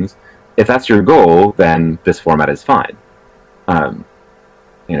things. If that's your goal, then this format is fine.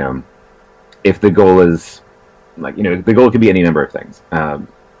 If the goal is like, the goal could be any number of things.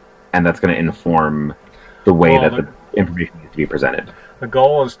 And that's going to inform the way that the information needs to be presented. The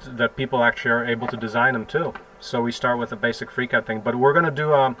goal is that people actually are able to design them too. So we start with a basic FreeCAD thing, but we're going to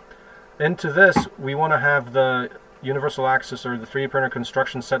do into this. We want to have the universal axis or the 3D printer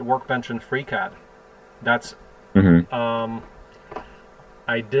construction set workbench in FreeCAD. That's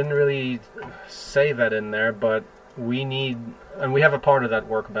I didn't really say that in there, but we need, and we have a part of that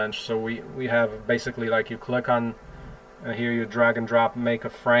workbench. So we have basically, like, you click on here, you drag and drop, make a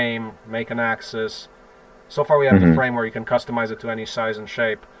frame, make an axis. So far we have the frame where you can customize it to any size and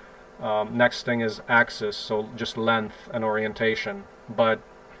shape. Next thing is axis, so just length and orientation. But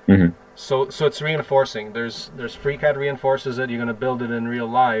so it's reinforcing. There's FreeCAD reinforces it. You're going to build it in real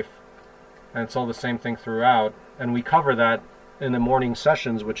life, and it's all the same thing throughout. And we cover that in the morning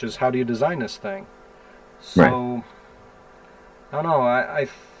sessions, which is how do you design this thing. So Right. I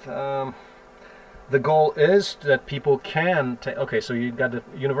don't know. The goal is that people can take. Okay, so you got the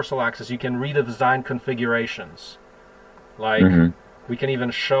universal axis. You can redesign configurations. Like we can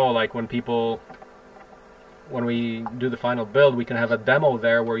even show, like, when we do the final build, we can have a demo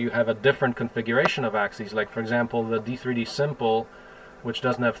there where you have a different configuration of axes. Like, for example, the D3D Simple, which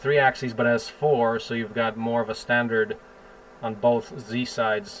doesn't have 3 axes but has 4, so you've got more of a standard on both Z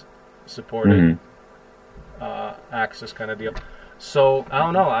sides supported axis kind of deal. So I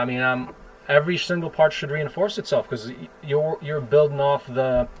don't know. I mean, every single part should reinforce itself, because you're building off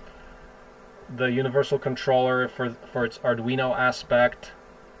the universal controller for its Arduino aspect.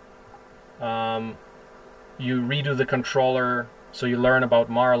 You redo the controller, so you learn about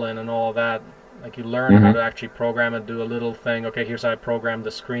Marlin and all that. Like, you learn how to actually program it, do a little thing. Okay, here's how I program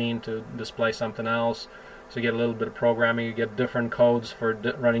the screen to display something else. So you get a little bit of programming. You get different codes for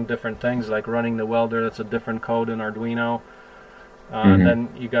running different things, like running the welder. That's a different code in Arduino. And then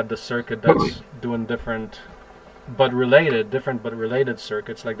you got the circuit that's doing different but related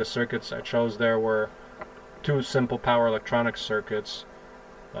circuits. Like the circuits I chose there were 2 simple power electronics circuits,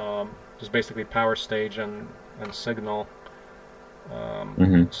 just basically power stage and signal.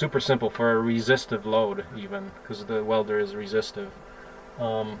 Super simple for a resistive load, even, because the welder is resistive.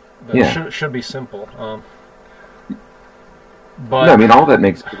 Should be simple. But No, I mean, all of that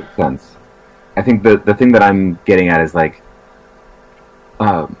makes perfect sense. I think the thing that I'm getting at is, like,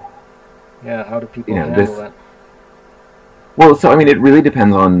 how do people handle that? Well, so I mean, it really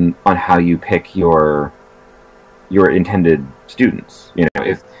depends on how you pick your intended students. You know,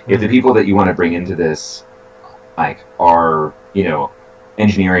 if the people that you want to bring into this, like, are, you know,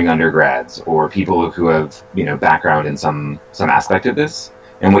 engineering undergrads or people who have, you know, background in some aspect of this,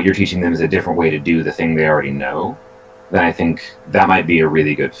 and what you're teaching them is a different way to do the thing they already know, then I think that might be a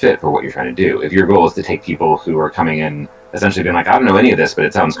really good fit for what you're trying to do. If your goal is to take people who are coming in essentially being like, I don't know any of this, but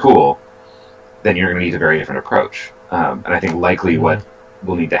it sounds cool, then you're going to need a very different approach. And I think likely what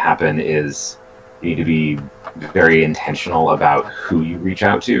will need to happen is you need to be very intentional about who you reach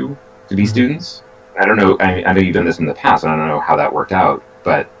out to be students. I don't know, I know you've done this in the past, and I don't know how that worked out,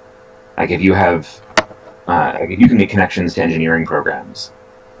 but, like, if you have, like, if you can make connections to engineering programs,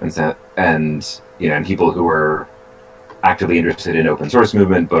 and you know, and people who are actively interested in open source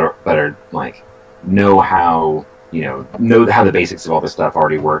movement, but are like, know how the basics of all this stuff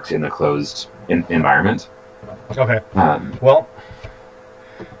already works in a closed environment. Okay. Well,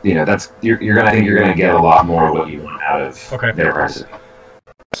 you know, that's I think you're gonna get a lot more of what you want out of their practice.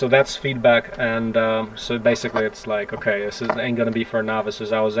 So that's feedback, and so basically it's like, okay, this ain't gonna be for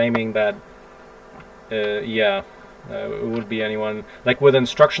novices. I was aiming that, it would be anyone. Like with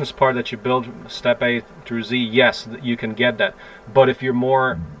instructions part that you build step A through Z, yes, you can get that. But if you're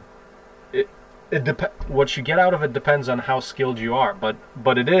more, what you get out of it depends on how skilled you are. But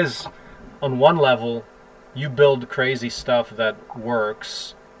it is, on one level, you build crazy stuff that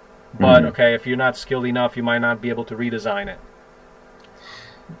works. But okay, if you're not skilled enough, you might not be able to redesign it.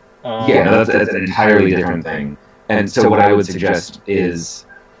 That's an entirely different thing. And so what I would suggest is,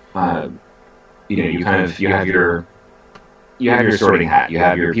 you have your sorting hat. You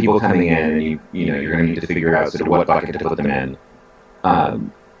have your people coming in, and you're going to need to figure out sort of what bucket to put them in,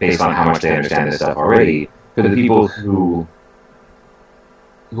 based on how much they understand this stuff already. For the people who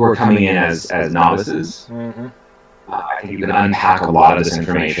are coming in as novices, I think you can unpack a lot of this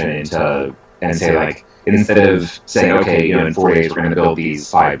information into and say, like, instead of saying, okay, in 4 days we're going to build these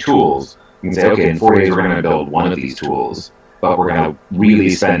 5 tools, you can say, okay, in 4 days we're going to build one of these tools, but we're going to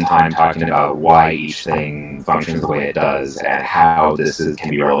really spend time talking about why each thing functions the way it does and how this can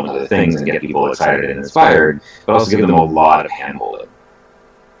be relevant to the things and get people excited and inspired, but also give them a lot of hand-holding.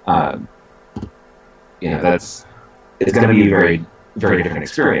 It's going to be a very, very different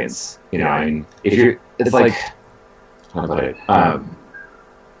experience. It's like, how to put it?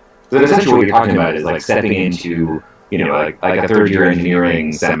 So essentially what you're talking about is like stepping into, like a third-year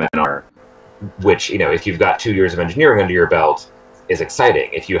engineering seminar, which, if you've got 2 years of engineering under your belt, is exciting.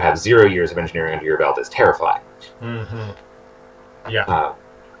 If you have 0 years of engineering under your belt, it's terrifying. Yeah.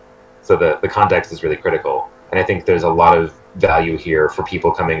 So the context is really critical. And I think there's a lot of value here for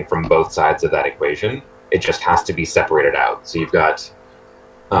people coming from both sides of that equation. It just has to be separated out. So you've got,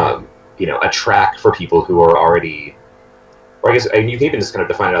 a track for people who are already, or I guess, and you can even just kind of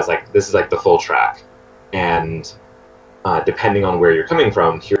define it as like, this is like the full track. And depending on where you're coming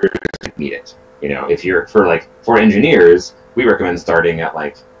from, here you need it. If you're for engineers, we recommend starting at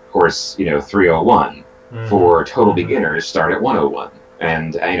like course 301. For total beginners, start at 101.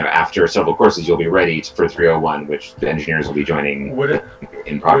 And after several courses, you'll be ready for 301, which the engineers will be joining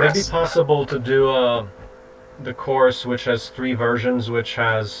in progress. Would it be possible to do the course which has 3 versions, which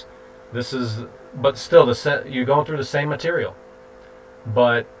has but still you're going through the same material,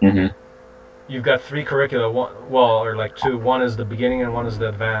 but you've got 3 curricula, or like 2. One is the beginning and one is the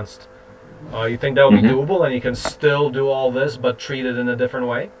advanced. You think that would be doable, and you can still do all this, but treat it in a different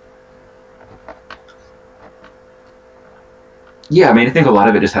way? Yeah, I mean, I think a lot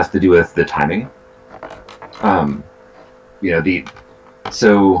of it just has to do with the timing.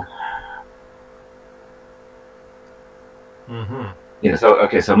 So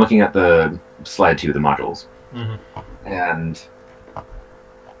I'm looking at the slide 2, the modules, and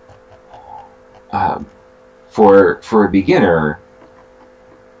for a beginner,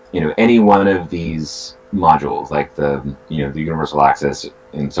 any one of these modules, like the universal access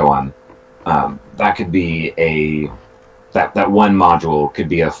and so on, that could be that one module could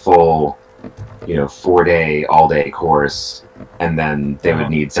be a full 4-day all-day course, and then they would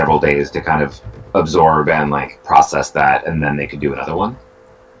need several days to kind of absorb and like process that, and then they could do another one.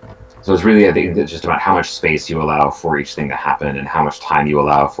 So it's really, I think it's just about how much space you allow for each thing to happen and how much time you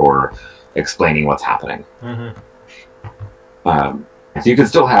allow for explaining what's happening. So you can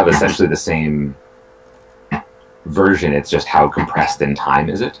still have essentially the same version, it's just how compressed in time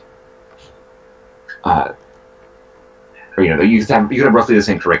is it. You could have roughly the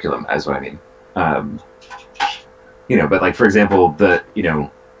same curriculum, as what I mean. But like, for example, the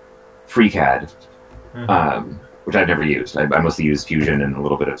FreeCAD, which I've never used. I mostly use Fusion and a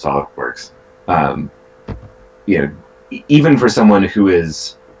little bit of SolidWorks. Even for someone who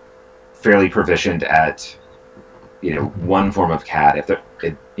is fairly proficient at one form of CAD, if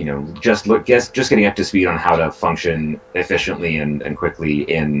just getting up to speed on how to function efficiently and quickly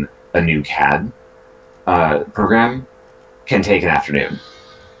in a new CAD program can take an afternoon,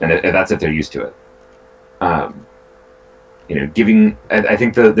 and that's if they're used to it. I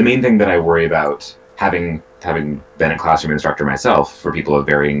think the main thing that I worry about, having been a classroom instructor myself for people of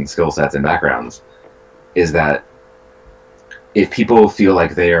varying skill sets and backgrounds, is that if people feel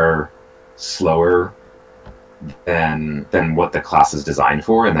like they are slower than what the class is designed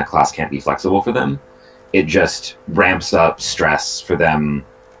for, and that class can't be flexible for them, it just ramps up stress for them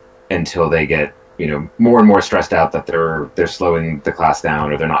until they get more and more stressed out that they're slowing the class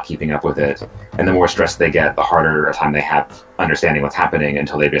down, or they're not keeping up with it. And the more stressed they get, the harder a time they have understanding what's happening,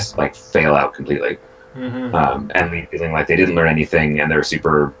 until they just like fail out completely. And leave feeling like they didn't learn anything, and they're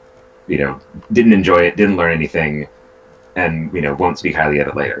super, didn't enjoy it, didn't learn anything, and won't speak highly of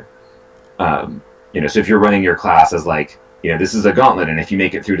it later. So if you're running your class as like, this is a gauntlet, and if you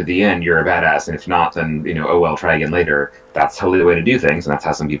make it through to the end, you're a badass, and if not, then oh well, try again later. That's totally the way to do things, and that's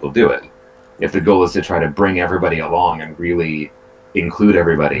how some people do it. If the goal is to try to bring everybody along and really include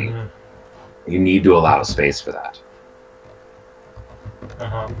everybody, you need to allow space for that.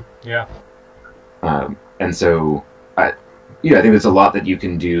 Yeah. And so, I think there's a lot that you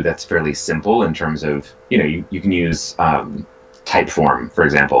can do that's fairly simple in terms of, you can use Typeform, for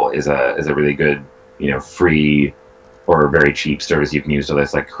example, is a really good, free or very cheap service you can use. So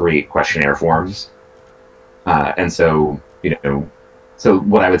that's like create questionnaire forms. And so, so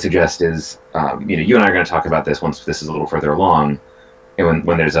what I would suggest is, you and I are going to talk about this once this is a little further along, and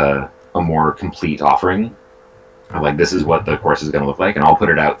when there's a more complete offering, like this is what the course is going to look like, and I'll put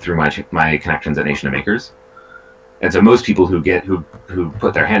it out through my connections at Nation of Makers. And so most people who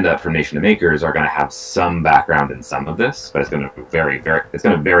put their hand up from Nation of Makers are going to have some background in some of this, but it's going to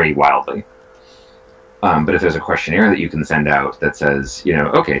vary wildly. But if there's a questionnaire that you can send out that says,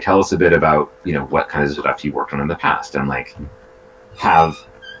 okay, tell us a bit about what kind of stuff you worked on in the past, and like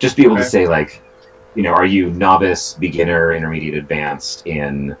just be able to say like, are you novice, beginner, intermediate, advanced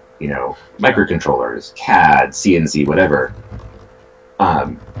in microcontrollers, CAD, CNC, whatever,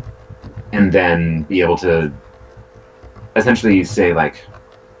 and then be able to essentially say like,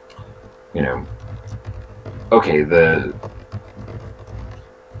 okay,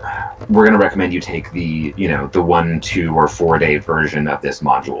 we're going to recommend you take the 1, 2, or 4-day version of this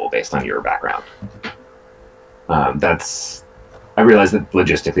module based on your background. I realize that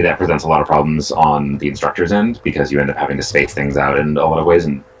logistically that presents a lot of problems on the instructor's end because you end up having to space things out in a lot of ways,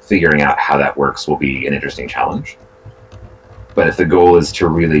 and figuring out how that works will be an interesting challenge. But if the goal is to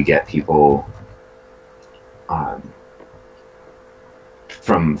really get people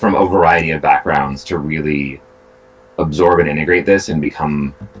from a variety of backgrounds to really absorb and integrate this and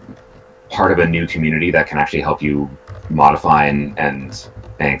become part of a new community that can actually help you modify and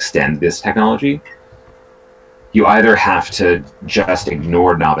extend this technology, you either have to just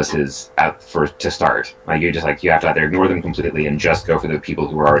ignore novices to start. Like you have to either ignore them completely and just go for the people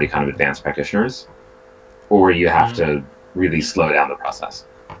who are already kind of advanced practitioners, or you have to really slow down the process.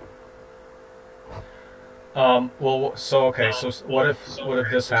 Well, so okay. So what if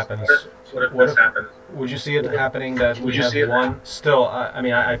this happens? Would you see it happening that we have one? Still, I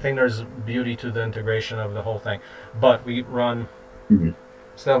mean, I think there's beauty to the integration of the whole thing, but we run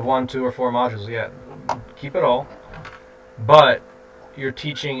instead of 1, 2, or 4 modules. Yeah, keep it all. But you're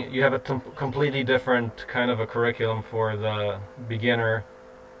teaching. You have a completely different kind of a curriculum for the beginner,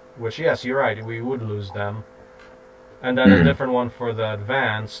 which yes, you're right. We would lose them, and then a different one for the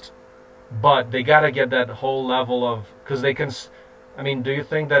advanced. But they gotta get that whole level of, because they can. I mean, do you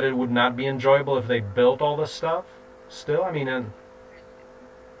think that it would not be enjoyable if they built all this stuff? Still, I mean,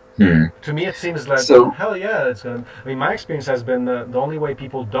 to me it seems like hell yeah, it's gonna. I mean, my experience has been the only way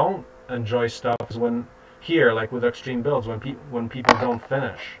people don't enjoy stuff is when like with extreme builds, when people don't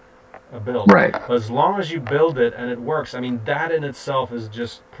finish a build. Right. But as long as you build it and it works, I mean, that in itself is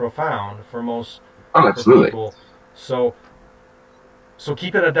just profound for most people. So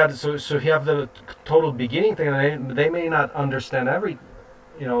keep it at that. So you have the total beginning thing, and they may not understand at a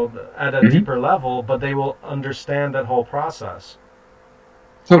deeper level, but they will understand that whole process.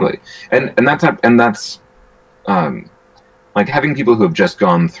 Totally, and that's like having people who have just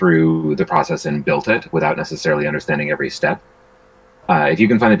gone through the process and built it without necessarily understanding every step. If you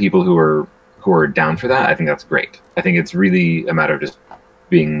can find the people who are down for that, I think that's great. I think it's really a matter of just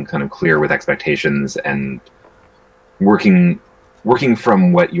being kind of clear with expectations and working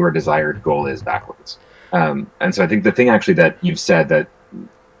from what your desired goal is backwards. And so I think the thing actually that you've said that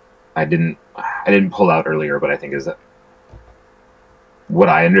I didn't pull out earlier, but I think is that what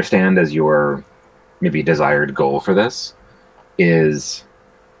I understand as your maybe desired goal for this is,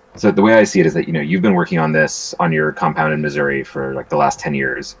 so the way I see it is that, you've been working on this on your compound in Missouri for like the last 10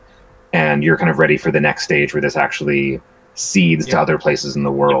 years, and you're kind of ready for the next stage where this actually seeds to other places in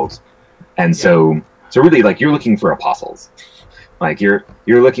the world. And so really, like, you're looking for apostles. Like you're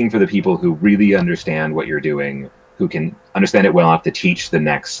looking for the people who really understand what you're doing, who can understand it well enough to teach the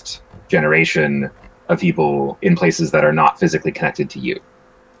next generation of people in places that are not physically connected to you.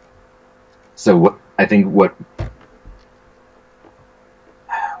 So I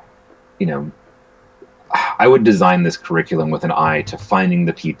would design this curriculum with an eye to finding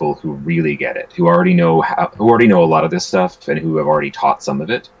the people who really get it, who already know a lot of this stuff and who have already taught some of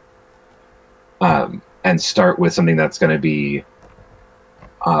it, and start with something that's going to be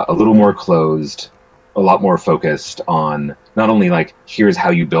a little more closed, a lot more focused on not only like, here's how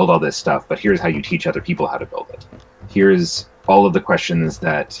you build all this stuff, but here's how you teach other people how to build it. Here's all of the questions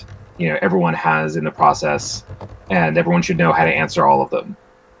that everyone has in the process, and everyone should know how to answer all of them.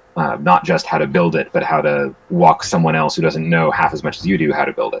 Not just how to build it, but how to walk someone else who doesn't know half as much as you do how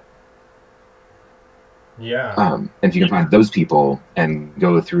to build it. Yeah. And if you can find those people and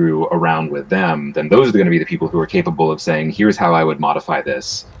go through a round with them, then those are going to be the people who are capable of saying, here's how I would modify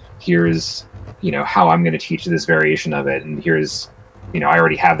this. Here's, how I'm going to teach this variation of it. And here's, I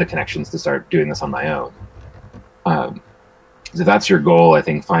already have the connections to start doing this on my own. So if that's your goal, I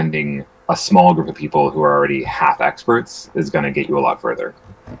think finding a small group of people who are already half experts is going to get you a lot further.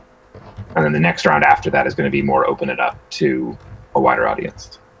 And then the next round after that is going to be more open it up to a wider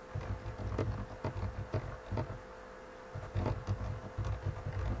audience.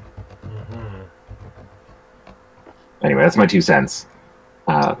 Anyway, that's my 2 cents.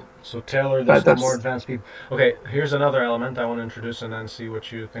 So tailor this to more advanced people. Okay, here's another element I want to introduce and then see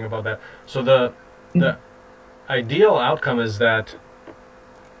what you think about that. So the ideal outcome is that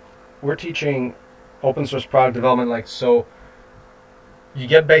we're teaching open source product development, so you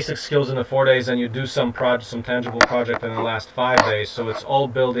get basic skills in the 4 days and you do some tangible project in the last 5 days. So it's all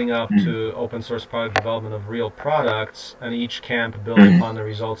building up to open source product development of real products, and each camp builds upon the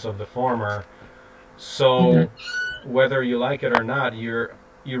results of the former. So whether you like it or not, you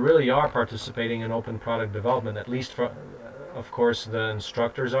really are participating in open product development, at least of course the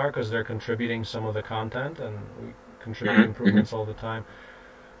instructors are, because they're contributing some of the content and we contribute improvements all the time.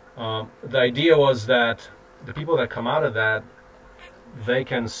 The idea was that the people that come out of that, they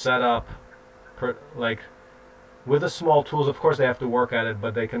can set up with the small tools, of course they have to work at it,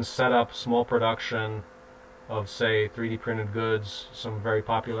 but they can set up small production of, say, 3D printed goods, some very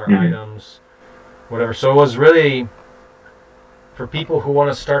popular items, whatever. So it was really for people who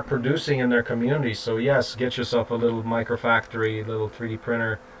want to start producing in their community. So yes, get yourself a little microfactory, little 3D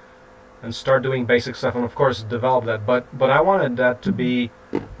printer, and start doing basic stuff, and of course develop that. But I wanted that to be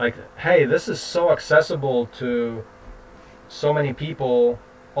like, hey, this is so accessible to so many people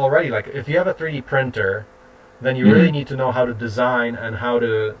already. Like, if you have a 3D printer, then you really need to know how to design and how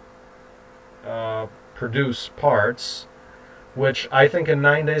to produce parts, which I think in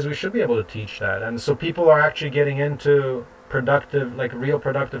 9 days we should be able to teach that. And so people are actually getting into productive, like real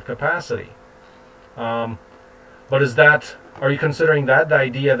productive capacity. But are you considering that the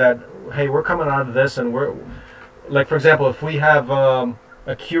idea that, hey, we're coming out of this and we're, like, for example, if we have a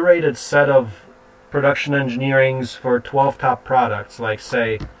curated set of production engineerings for 12 top products, like,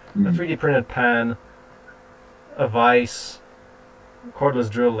 say, a 3D printed pen, a vise, cordless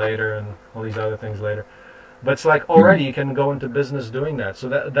drill later, and all these other things later. But it's like already you can go into business doing that. So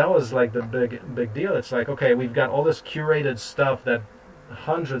that was like the big deal. It's like, okay, we've got all this curated stuff that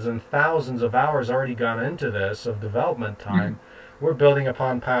hundreds and thousands of hours already gone into this of development time. We're building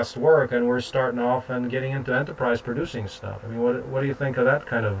upon past work, and we're starting off and getting into enterprise producing stuff. I mean, what do you think of that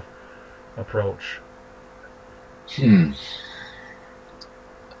kind of approach?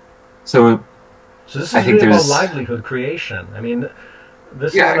 So this is really about livelihood creation. I mean,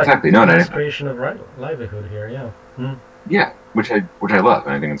 this is like exactly. creation of livelihood here. Yeah. Yeah, which I love,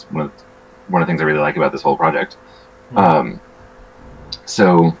 and I think it's one of the things I really like about this whole project.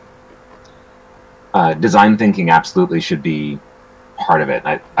 So design thinking absolutely should be part of it.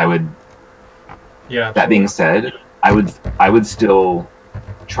 I would. Yeah. Absolutely. That being said, I would still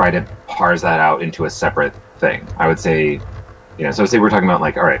try to parse that out into a separate thing. I would say, so say we're talking about,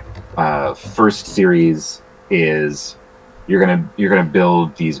 like, all right, first series is you're gonna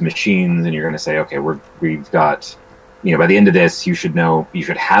build these machines, and you're gonna say, okay, we've got, by the end of this, you should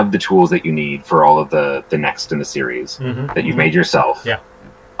have the tools that you need for all of the next in the series that you've made yourself. Yeah.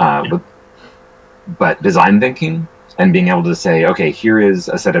 But design thinking and being able to say, okay, here is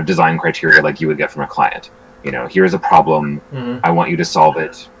a set of design criteria like you would get from a client. Here's a problem. I want you to solve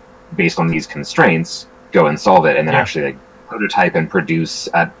it based on these constraints. Go and solve it, and then actually, like, prototype and produce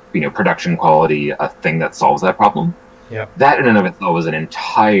at production quality a thing that solves that problem. Yeah. That in and of itself is an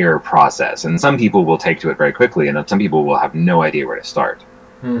entire process, and some people will take to it very quickly, and some people will have no idea where to start.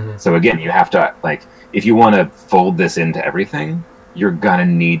 So again, you have to, like, if you want to fold this into everything, you're gonna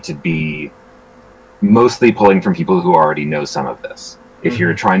need to be mostly pulling from people who already know some of this. If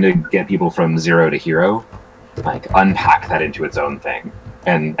you're trying to get people from zero to hero, like, unpack that into its own thing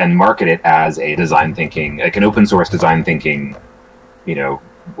and market it as a design thinking, like an open source design thinking,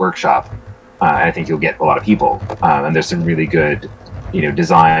 workshop. I think you'll get a lot of people. And there's some really good,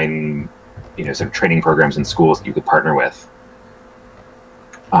 design, sort of training programs in schools that you could partner with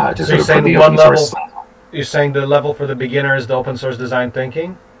to sort of put the open source. You're saying the level for the beginner is the open source design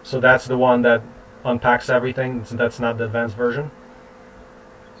thinking? So that's the one that unpacks everything? That's not the advanced version?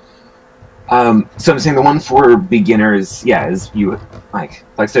 So I'm saying the one for beginners, is you,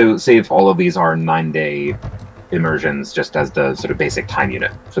 so say if all of these are 9-day immersions, just as the sort of basic time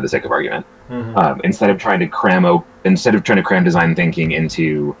unit for the sake of argument, instead of trying to cram design thinking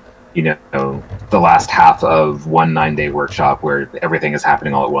into, the last half of one 9-day workshop where everything is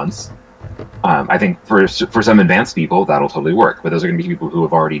happening all at once. I think for some advanced people that'll totally work, but those are going to be people who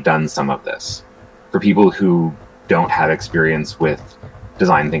have already done some of this. For people who don't have experience with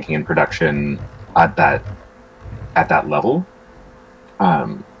design thinking and production at that level,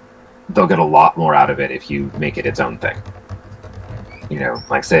 they'll get a lot more out of it if you make it its own thing.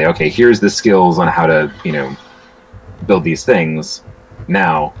 Like, say, okay, here's the skills on how to, build these things.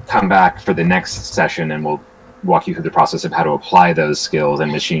 Now come back for the next session and we'll walk you through the process of how to apply those skills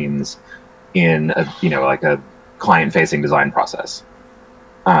and machines in a, like a client-facing design process.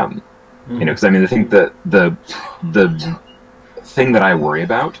 Because I mean, I think the thing that I worry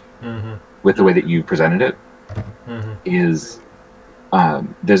about with the way that you presented it is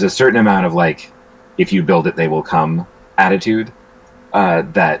there's a certain amount of, like, if you build it, they will come attitude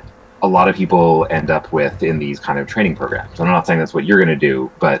that a lot of people end up with in these kind of training programs. I'm not saying that's what you're going to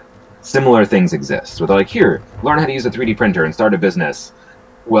do, but similar things exist. Where they're like, here, learn how to use a 3D printer and start a business.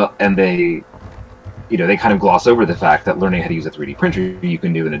 Well, and they kind of gloss over the fact that learning how to use a 3D printer you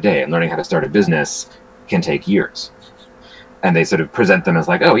can do in a day, and learning how to start a business can take years. And they sort of present them as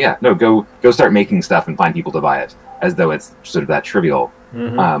like, oh yeah, no, go start making stuff and find people to buy it, as though it's sort of that trivial.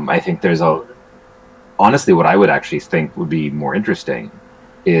 I think honestly, what I would actually think would be more interesting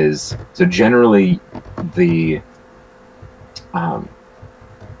is, so generally the how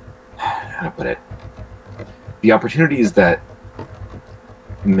to put it, the opportunities that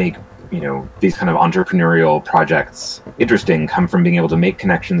make these kind of entrepreneurial projects interesting come from being able to make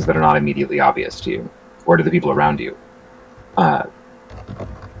connections that are not immediately obvious to you or to the people around you.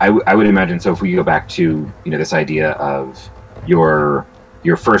 I would imagine, so if we go back to this idea of your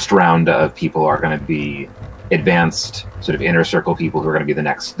first round of people are going to be advanced sort of inner circle people who are going to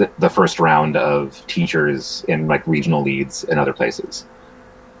be the first round of teachers in like regional leads in other places.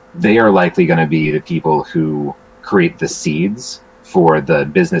 They are likely going to be the people who create the seeds for the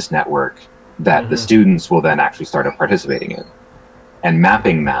business network that the students will then actually start participating in, and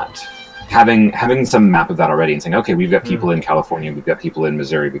mapping that, having some map of that already, and saying, okay, we've got people in California, we've got people in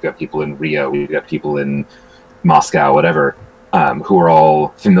Missouri, we've got people in Rio, we've got people in Moscow, whatever, who are all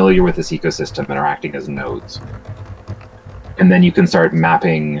familiar with this ecosystem and are acting as nodes. And then you can start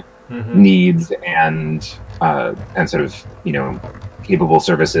mapping needs and sort of capable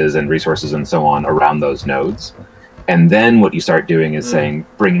services and resources and so on around those nodes. And then what you start doing is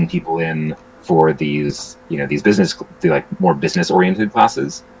bringing people in for these more business oriented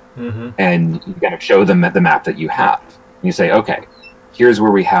classes, and you kind of show them the map that you have. And you say, okay, here's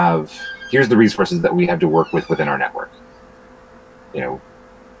the resources that we have to work with within our network.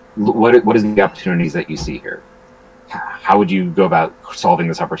 What is the opportunities that you see here? How would you go about solving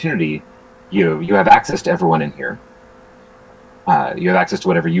this opportunity? You have access to everyone in here. You have access to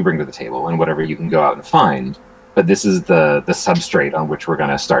whatever you bring to the table and whatever you can go out and find. But this is the substrate on which we're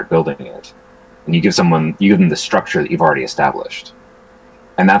going to start building it. And you give them the structure that you've already established.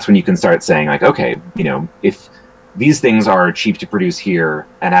 And that's when you can start saying, like, okay, if these things are cheap to produce here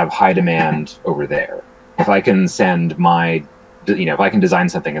and have high demand over there, if I can send if I can design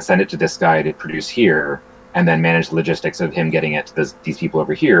something and send it to this guy to produce here, and then manage the logistics of him getting it to these people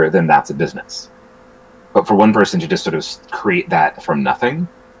over here, then that's a business. But for one person to just sort of create that from nothing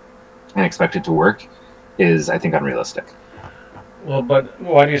and expect it to work is, I think, unrealistic. Well, but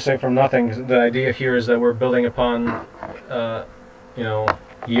why do you say from nothing? The idea here is that we're building upon,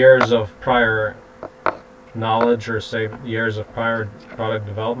 years of prior knowledge, or say years of prior product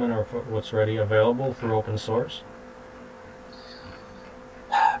development, or what's already available through open source.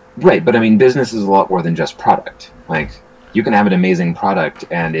 Right, but I mean, business is a lot more than just product. Like, you can have an amazing product,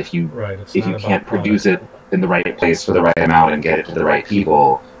 and if you can't produce it in the right place for the right amount and get it to the right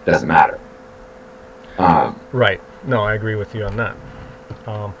people, it doesn't matter. Right. No, I agree with you on that.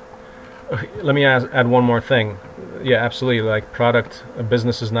 Let me add one more thing. Yeah, absolutely. Like, a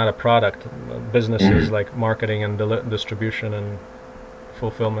business is not a product. Business is like marketing and distribution and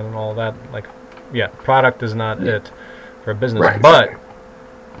fulfillment and all that. Like, yeah, product is not it for a business. Right, but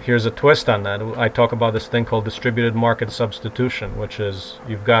here's a twist on that. I talk about this thing called distributed market substitution, which is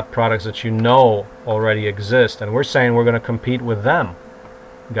you've got products that already exist, and we're saying we're going to compete with them.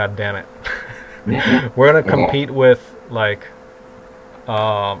 God damn it. We're going to compete with, like,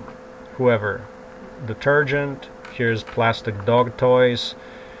 whoever. Detergent, here's plastic dog toys,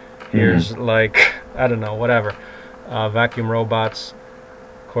 here's, like, I don't know, whatever. Vacuum robots,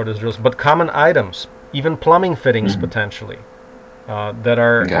 cordless drills, but common items, even plumbing fittings potentially. That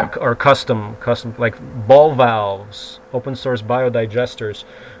are custom, like ball valves, open source biodigesters,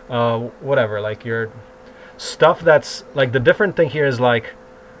 whatever, like your stuff that's, like, the different thing here is, like,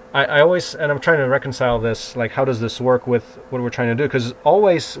 I always, and I'm trying to reconcile this, like, how does this work with what we're trying to do? Because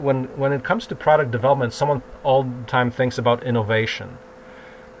always, when it comes to product development, someone all the time thinks about innovation.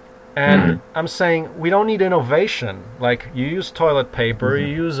 And I'm saying, we don't need innovation. Like, you use toilet paper, you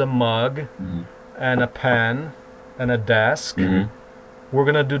use a mug, and a pen, and a desk. We're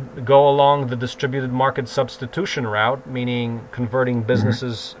going to go along the distributed market substitution route, meaning converting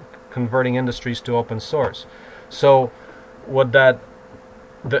businesses, converting industries to open source. So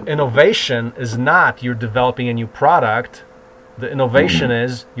the innovation is not you're developing a new product. The innovation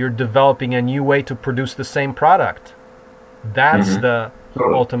is you're developing a new way to produce the same product. That's the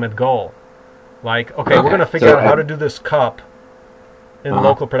ultimate goal. Like, okay, we're going to figure out how to do this cup in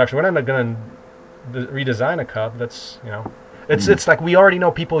local production. We're not going to redesign a cup. That's, it's like we already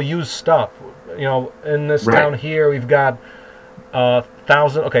know people use stuff. In this town here, we've got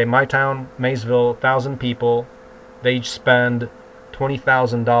 1,000. Okay, my town, Maysville, 1,000 people. They each spend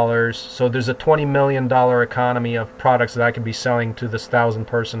 $20,000. So there's a $20 million economy of products that I could be selling to this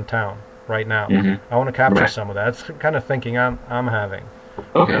 1,000-person town right now. I want to capture some of that. That's the kind of thinking I'm having.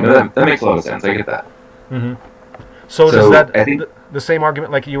 Okay, no, that makes a lot of sense. I get that. So does that the same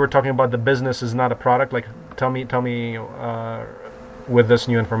argument, like you were talking about, the business is not a product? Like, tell me with this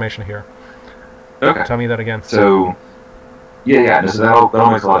new information here. Okay. Tell me that again. So, so that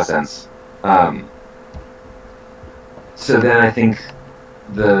all makes a lot of sense. so then I think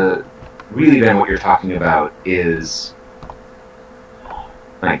really then what you're talking about is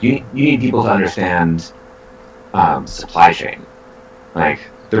like you need people to understand supply chain. Like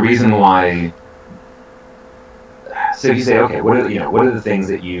the reason why. So if you say, okay, what are the things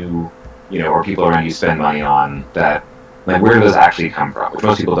that you or people around you spend money on that, like, where do those actually come from? Which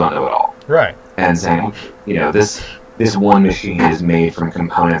most people don't know at all. Right. And saying, this one machine is made from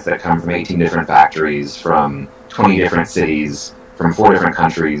components that come from 18 different factories, from 20 different cities, from 4 different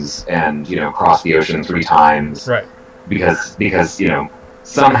countries, and across the ocean 3 times. Right. Because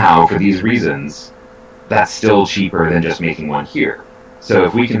somehow for these reasons, that's still cheaper than just making one here. So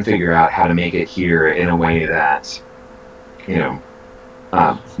if we can figure out how to make it here in a way that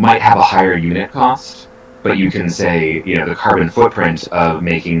might have a higher unit cost, but you can say, the carbon footprint of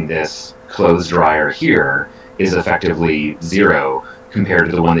making this clothes dryer here is effectively 0 compared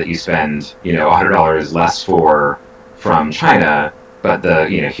to the one that you spend, $100 less for from China, but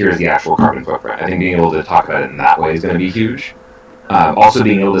here's the actual carbon footprint. I think being able to talk about it in that way is going to be huge. Also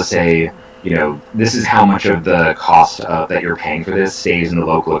being able to say, this is how much of the cost that you're paying for this stays in the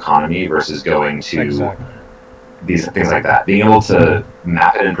local economy versus going to these things like that. Being able to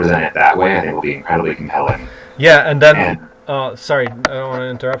map it and present it that way, I think, will be incredibly compelling. Yeah, and then, sorry, I don't want to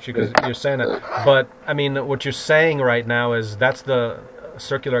interrupt you because you're saying that, but, I mean, what you're saying right now is that's the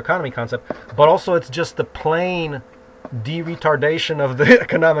circular economy concept, but also it's just the plain de-retardation of the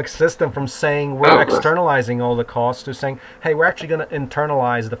economic system from saying we're externalizing all the costs to saying, hey, we're actually going to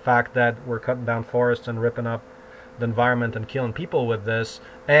internalize the fact that we're cutting down forests and ripping up the environment and killing people with this,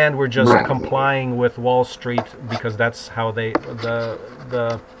 and we're just complying with Wall Street because that's how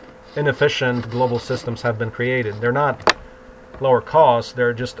the inefficient global systems have been created. They're not lower cost,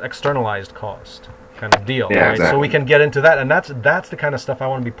 they're just externalized cost kind of deal. Yeah, right? exactly. So we can get into that, and that's the kind of stuff I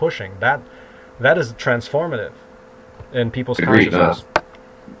want to be pushing. That is transformative in people's consciousness.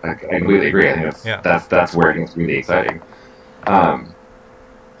 I completely agree. I think that's where it gets really exciting.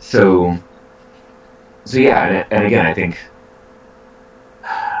 So yeah, and again, I think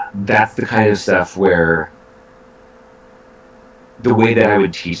that's the kind of stuff where the way that I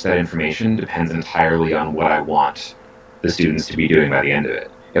would teach that information depends entirely on what I want the students to be doing by the end of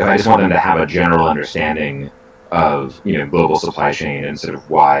it. If I just want them to have a general understanding of global supply chain and sort of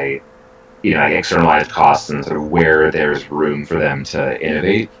why like externalized costs and sort of where there's room for them to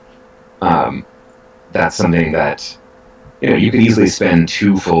innovate, that's something that you could easily spend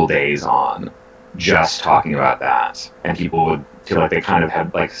 2 full days on just talking about that, and people would feel like they kind of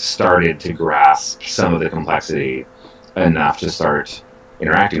had like started to grasp some of the complexity enough to start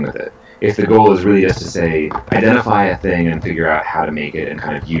interacting with it. If the goal is really just to say, identify a thing and figure out how to make it and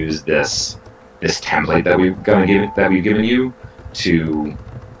kind of use this template that we've given you to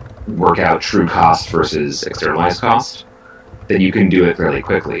work out true cost versus externalized cost, then you can do it fairly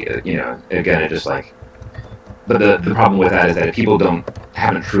quickly. Again, it just like, but the problem with that is that if people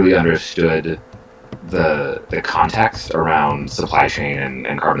haven't truly understood the context around supply chain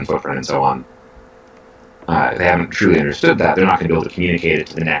and carbon footprint and so on, if they haven't truly understood that, they're not going to be able to communicate it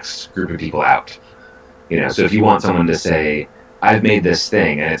to the next group of people out. So if you want someone to say, I've made this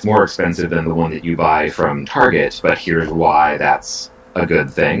thing and it's more expensive than the one that you buy from Target, but here's why that's a good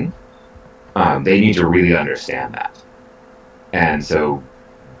thing, they need to really understand that. And so,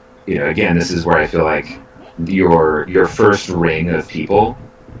 again, this is where I feel like your first ring of people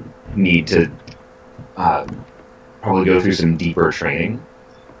need to probably go through some deeper training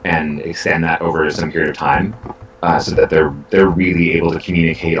and extend that over some period of time, so that they're really able to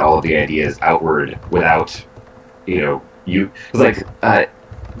communicate all of the ideas outward without, you. Like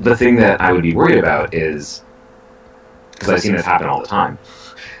the thing that I would be worried about is, because I've seen this happen all the time,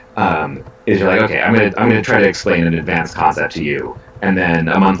 is you're like, okay, I'm gonna try to explain an advanced concept to you, and then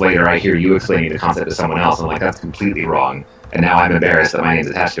a month later I hear you explaining the concept to someone else, and I'm like, that's completely wrong, and now I'm embarrassed that my name's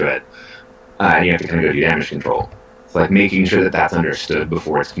attached to it, and you have to kind of go do damage control. It's like making sure that that's understood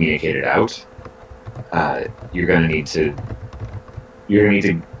before it's communicated out. You're gonna need to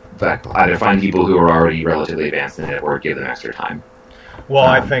either find people who are already relatively advanced in it or give them extra time. Well,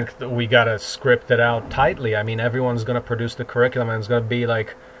 I think that we got to script it out tightly. I mean, everyone's going to produce the curriculum, and it's going to be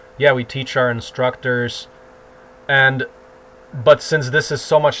like, yeah, we teach our instructors, but since this is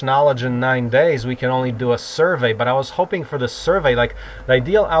so much knowledge in 9 days, we can only do a survey. But I was hoping for the survey, like, the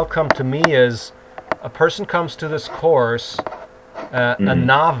ideal outcome to me is a person comes to this course, a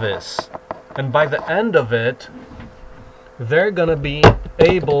novice, and by the end of it, they're going to be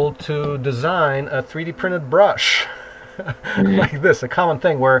able to design a 3D printed brush. Like this, a common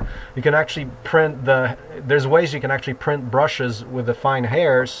thing where you can actually print there's ways you can actually print brushes with the fine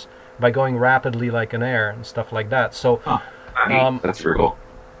hairs by going rapidly like an air and stuff like that. So that's pretty cool.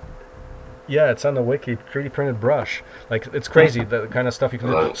 Yeah, it's on the wiki, 3D printed brush. Like, it's crazy, the kind of stuff you can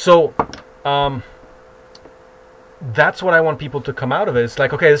do. So, that's what I want people to come out of it. It's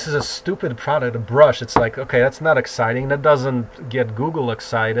like, okay, this is a stupid product, a brush. It's like, okay, that's not exciting. That doesn't get Google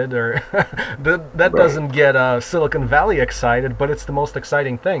excited, or that doesn't get Silicon Valley excited, but it's the most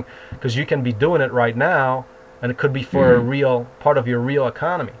exciting thing, because you can be doing it right now, and it could be for a real part of your real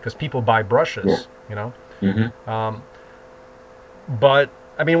economy, because people buy brushes, you know? But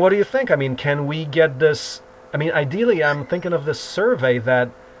I mean, what do you think? I mean, can we get this? I mean, ideally, I'm thinking of this survey that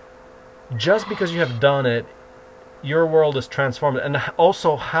just because you have done it, your world is transformed. And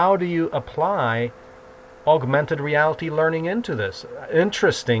also, how do you apply augmented reality learning into this?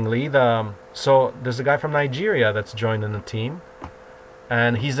 Interestingly, so there's a guy from Nigeria that's joined in the team,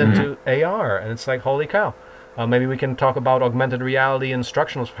 and he's into AR, and it's like, holy cow. Maybe we can talk about augmented reality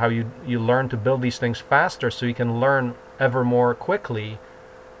instructionals, how you learn to build these things faster so you can learn ever more quickly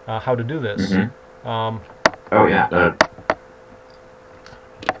how to do this. Oh yeah.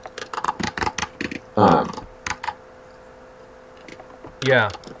 Yeah.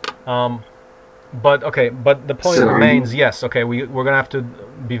 But okay, but the point remains, yes, okay, we're going to have to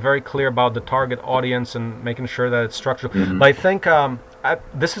be very clear about the target audience and making sure that it's structured. But I think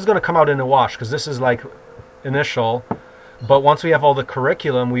this is going to come out in a wash, because this is like initial. But once we have all the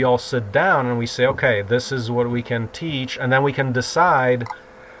curriculum, we all sit down and we say, okay, this is what we can teach, and then we can decide,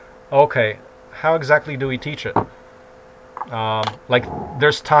 okay, how exactly do we teach it? Like,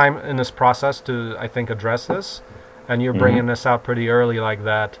 there's time in this process to, I think, address this, and you're bringing this out pretty early like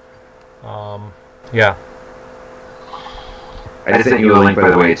that. Yeah. I just sent you a link, by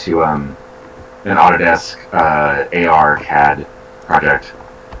the way, to an Autodesk AR CAD project.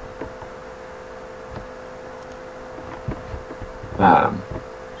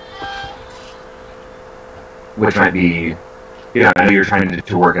 Which might be, I know you're trying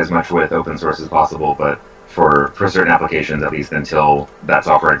to work as much with open source as possible, but for certain applications, at least until that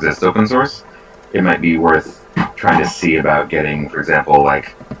software exists open source, it might be worth trying to see about getting, for example,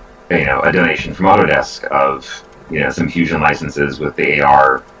 like, a donation from Autodesk of, some Fusion licenses with the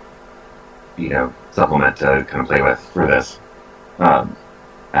AR, supplement to kind of play with for this,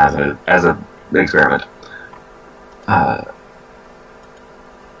 as a experiment.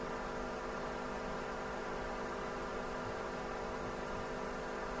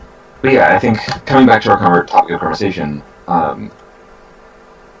 But yeah, I think coming back to our topic of conversation,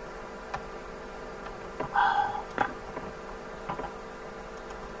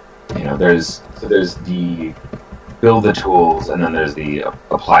 there's the build the tools, and then there's the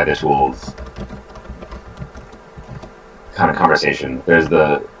apply the tools kind of conversation. We're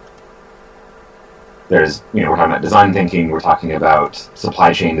talking about design thinking, we're talking about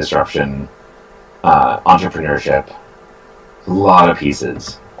supply chain disruption, entrepreneurship, a lot of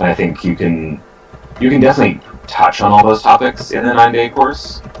pieces. And I think you can definitely touch on all those topics in the 9-day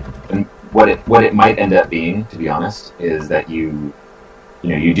course. And what it might end up being, to be honest, is that you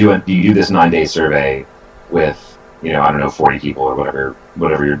do this 9-day survey with 40 people or whatever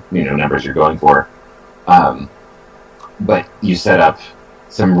your numbers you're going for, but you set up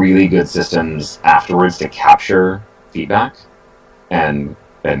some really good systems afterwards to capture feedback and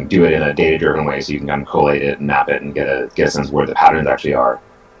do it in a data-driven way, so you can kind of collate it and map it and get a sense of where the patterns actually are.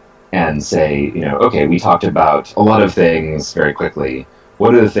 And say, okay, we talked about a lot of things very quickly.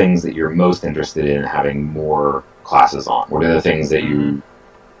 What are the things that you're most interested in having more classes on? What are the things that you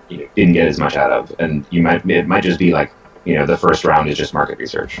didn't get as much out of? And it might just be like, the first round is just market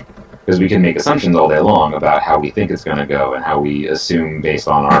research. Because we can make assumptions all day long about how we think it's going to go and how we assume, based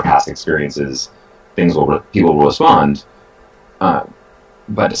on our past experiences, people will respond. But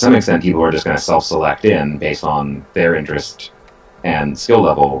to some extent, people are just going to self-select in based on their interest and skill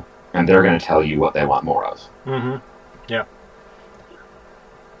level, and they're going to tell you what they want more of. Yeah.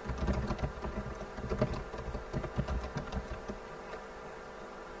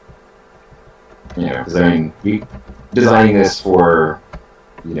 Because designing this for,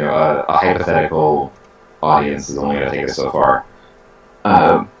 a hypothetical audience is only going to take us so far.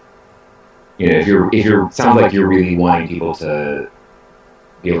 If sounds like you're really wanting people to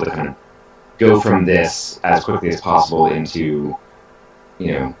be able to kind of go from this as quickly as possible into,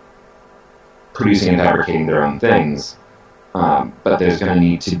 producing and fabricating their own things, but there's going to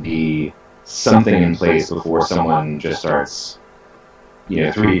need to be something in place before someone just starts,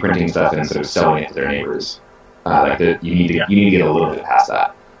 3D printing stuff and sort of selling it to their neighbors. You need to get a little bit past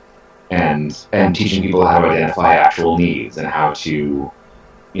that, and teaching people how to identify actual needs and how to,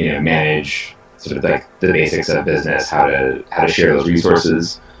 manage sort of like the basics of business, how to share those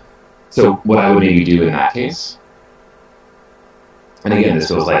resources, So what I would maybe do in that case, and again, this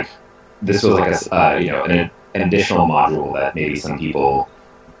feels like an additional module that maybe some people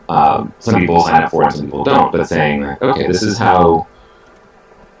sign up for and some people don't. But saying, okay, this is how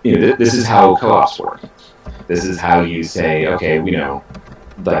this is how co-ops work. This is how you say, okay,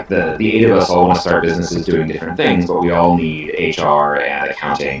 like the 8 of us all want to start businesses doing different things, but we all need HR and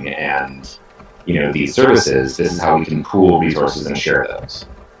accounting and these services. This is how we can pool resources and share those.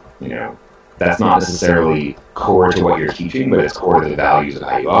 That's not necessarily core to what you're teaching, but it's core to the values of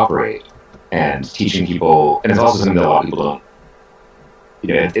how you operate. And teaching people, and it's also something that a lot of people don't.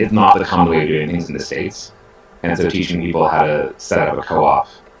 It's not the common way of doing things in the States, and so teaching people how to set up a co-op,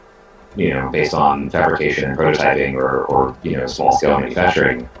 based on fabrication and prototyping or small scale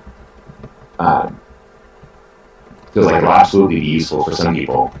manufacturing, feels like it'll absolutely be useful for some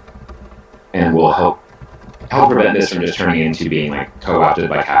people, and will help prevent this from just turning into being like co-opted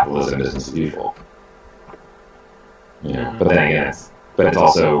by capitalism, business as usual. But then again, it's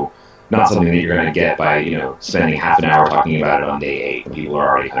also not something that you're going to get by spending half an hour talking about it on day 8 when people are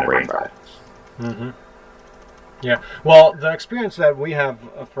already kind of brain fried. Mm-hmm. Yeah. Well, the experience that we have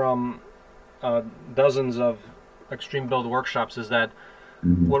from dozens of extreme build workshops is that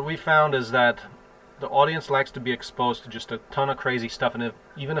what we found is that the audience likes to be exposed to just a ton of crazy stuff, and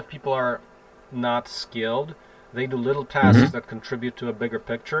even if people are not skilled, they do little tasks that contribute to a bigger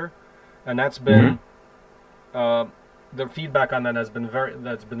picture, and that's been the feedback on that has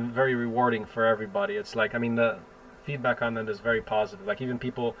been very rewarding for everybody. It's like, the feedback on that is very positive. Like, even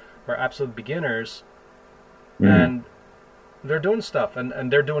people who are absolute beginners, and they're doing stuff,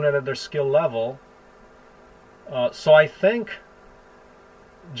 and they're doing it at their skill level. So I think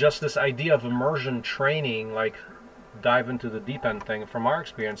just this idea of immersion training, like dive into the deep end thing, from our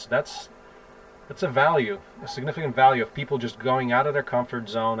experience, that's a significant value of people just going out of their comfort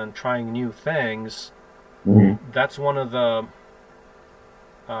zone and trying new things. That's one of the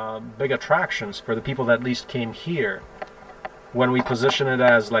big attractions for the people that at least came here, when we position it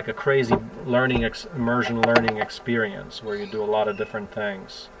as like a crazy immersion learning experience where you do a lot of different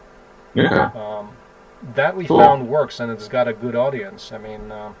things. That we found works, and it's got a good audience.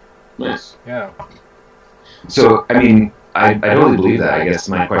 Nice. Yeah. So, I totally believe that. I guess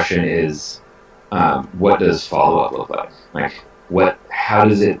my question is, what does follow-up look like? Like, how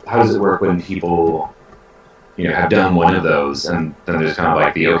does it work when people, have done one of those, and then there's kind of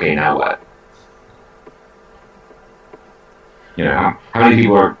like the, okay, now what? How many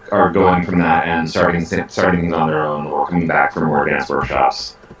people are going from that and starting things on their own, or coming back for more advanced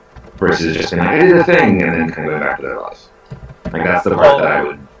workshops, versus just being like, I did a thing, and then kind of going back to their life? Like, that's the part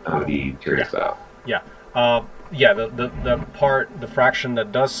that I would be curious about. Yeah. The fraction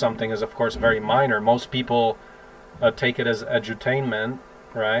that does something is, of course, very minor. Most people take it as edutainment,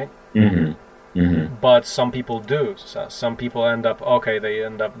 right? But some people do. So some people end up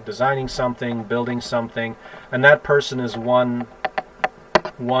designing something, building something, and that person is one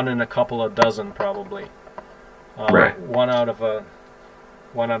in a couple of dozen, probably. Right. One out of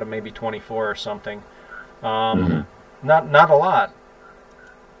maybe 24 or something. Not a lot.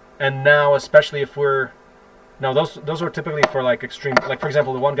 And now, especially if those were typically for like extreme, like for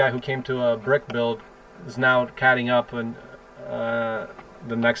example, the one guy who came to a brick build is now catting up and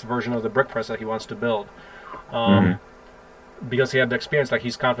the next version of the brick press that he wants to build, because he had the experience. Like,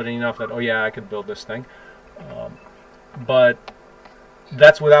 he's confident enough that, oh yeah, I could build this thing, but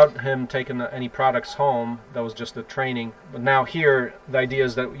that's without him taking any products home. That was just the training. But now here, the idea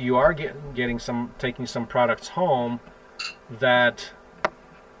is that you are taking some products home. That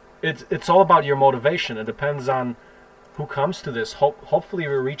it's all about your motivation. It depends on who comes to this. Hopefully,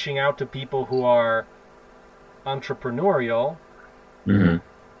 we're reaching out to people who are entrepreneurial. But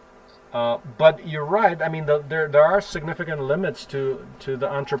you're right. There are significant limits to the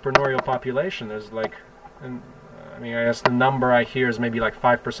entrepreneurial population. There's like, I guess the number I hear is maybe like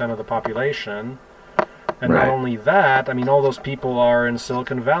 5% of the population. And not only that, all those people are in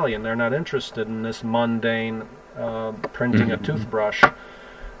Silicon Valley, and they're not interested in this mundane printing a toothbrush.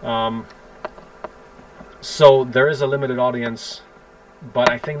 So there is a limited audience,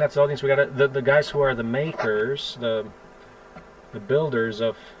 but I think that's the audience we got. The guys who are the makers, the builders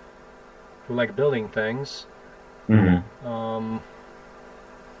who like building things.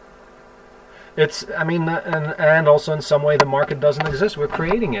 It's, and also in some way the market doesn't exist. We're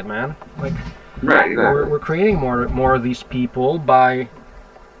creating it, man. Like, right, exactly. We're creating more of these people by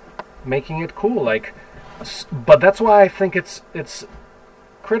making it cool. Like, but that's why I think it's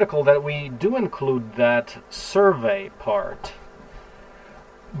critical that we do include that survey part.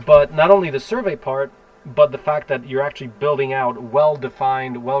 But not only the survey part, but the fact that you're actually building out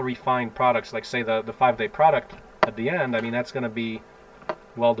well-defined, well-refined products, like say the 5-day product at the end, I mean, that's going to be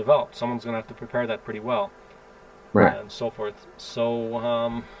well-developed. Someone's going to have to prepare that pretty well, Right. and so forth.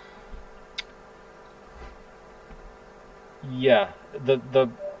 So, yeah,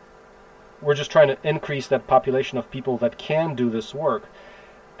 we're just trying to increase that population of people that can do this work,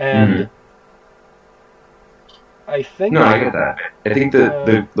 and I think. No, I get that. I think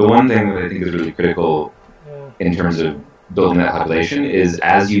the one thing that I think is really critical in terms of building that population is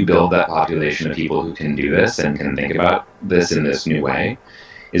as you build that population of people who can do this and can think about this in this new way,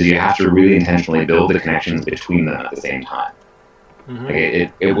 is you have to really intentionally build the connections between them at the same time.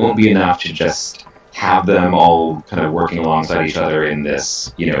 Like it won't be enough to just have them all kind of working alongside each other in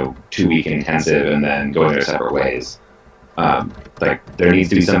this, 2-week intensive and then going their separate ways. Like there needs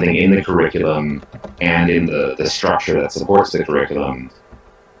to be something in the curriculum and in the structure that supports the curriculum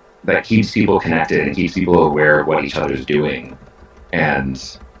that keeps people connected and keeps people aware of what each other's doing,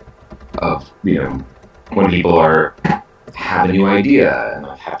 and of when people have a new idea and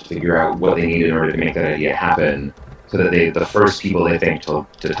have to figure out what they need in order to make that idea happen, so that the first people they think to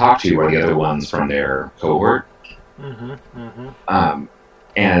talk to are the other ones from their cohort.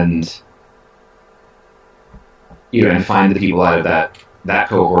 And and find the people out of that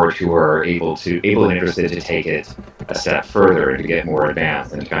cohort who are able and interested to take it a step further and to get more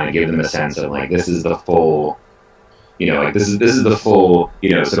advanced, and to kind of give them a sense of like, this is the full, this is the full,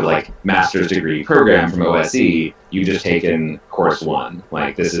 sort of like master's degree program from OSE. You've just taken course 1.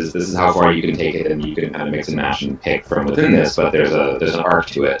 Like this is how far you can take it, and you can kind of mix and match and pick from within this. But there's an arc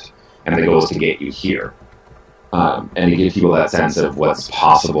to it, and the goal is to get you here, and to give people that sense of what's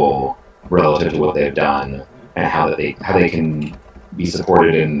possible relative to what they've done, and how they can be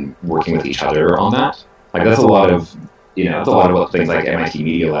supported in working with each other on that. Like that's a lot of what things like MIT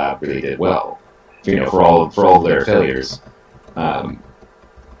Media Lab really did well. For all of their failures, some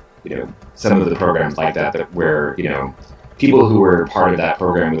of the programs like that where people who were part of that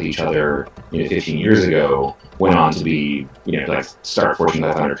program with each other 15 years ago went on to be like start Fortune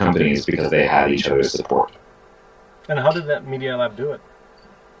 500 companies because they had each other's support. And how did that Media Lab do it?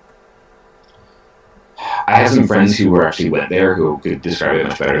 I have some friends who actually went there who could describe it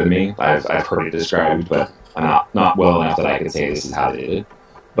much better than me. I've heard it described, but I'm not well enough that I could say this is how they did it.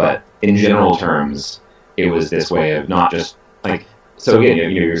 But in general terms, it was this way of not just like. So again,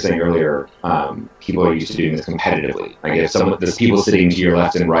 you were saying earlier, people are used to doing this competitively. Like if the people sitting to your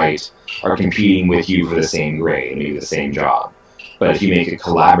left and right are competing with you for the same grade, maybe the same job. But if you make it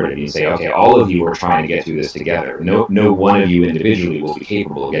collaborative, you say, okay, all of you are trying to get through this together. No one of you individually will be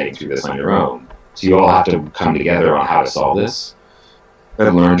capable of getting through this on your own. So you all have to come together on how to solve this,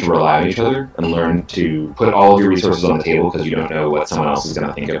 and learn to rely on each other, and learn to put all of your resources on the table because you don't know what someone else is going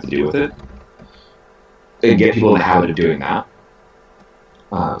to think of to do with it, and get people in the habit of doing that,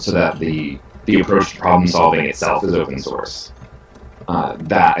 so that the approach to problem solving itself is open source.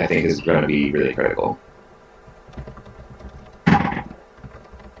 That I think is going to be really critical.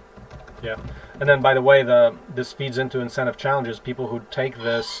 Yeah. And then, by the way, this feeds into incentive challenges. People who take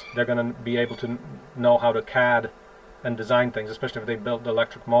this, they're going to be able to know how to CAD and design things, especially if they build the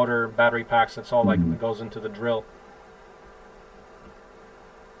electric motor, battery packs. It's all like it goes into the drill.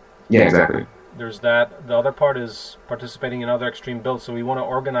 Yeah, exactly. There's that. The other part is participating in other extreme builds. So we want to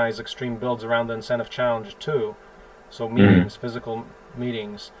organize extreme builds around the incentive challenge too. So meetings, physical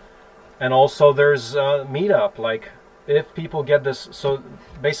meetings, and also there's meetup. Like, if people get this, so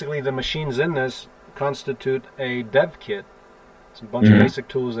basically the machines in this constitute a dev kit. It's a bunch of basic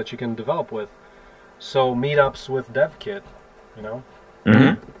tools that you can develop with. So meetups with dev kit, No,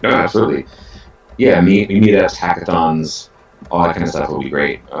 absolutely. Yeah, meetups, hackathons, all that kind of stuff will be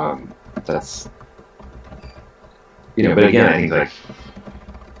great. That's but again, I think like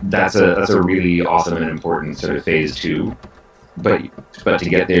that's a really awesome and important sort of phase 2. But to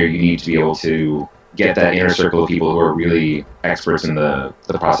get there, you need to be able to get that inner circle of people who are really experts in the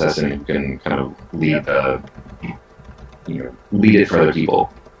process and who can kind of lead it for other people.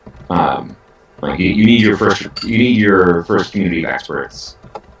 Like you need your first community of experts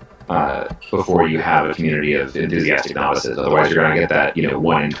before you have a community of enthusiastic novices. Otherwise, you're going to get that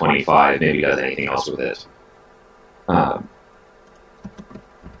 1 in 25 maybe does anything else with it.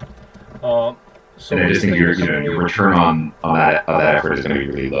 So and I just think your return on that effort is going to be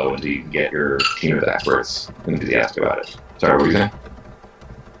really low until you can get your team of experts enthusiastic about it. Sorry, what were you saying?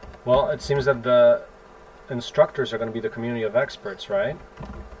 Well, it seems that the instructors are going to be the community of experts, right?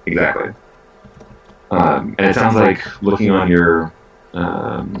 Exactly. And it sounds like, looking on your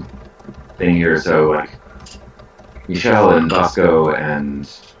thing here, so like Michelle and Bosco and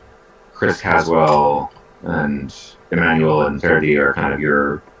Chris Caswell and Emmanuel and Ferdi are kind of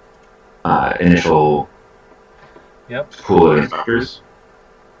your initial pool of instructors.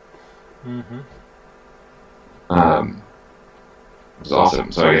 Mm-hmm. It was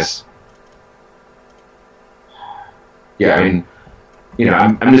awesome. So I guess, yeah, I mean,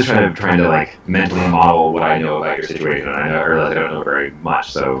 I'm just trying to like mentally model what I know about your situation, and I realize I don't know very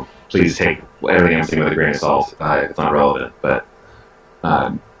much. So please take everything I'm saying with a grain of salt if it's not relevant. But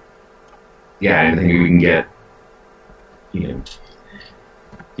yeah, anything we can get, you've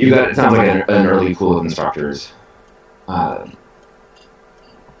got. It sounds like an early pool of instructors. But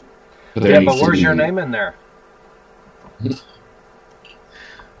where's your name in there?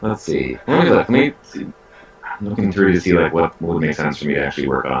 Let's see. Let me see. I'm looking through to see like what would make sense for me to actually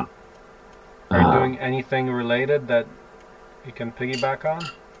work on. Are you doing anything related that you can piggyback on?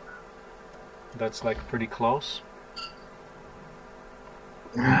 That's like pretty close.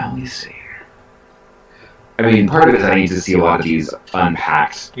 Let me see. I mean, part of it is I need to see a lot of these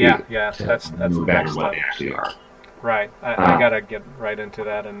unpacked. Yeah, that's move back to what they actually are. Right. I gotta get right into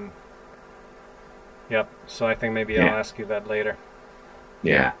that, and yep. So I think maybe I'll ask you that later.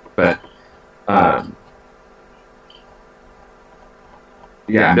 Yeah, but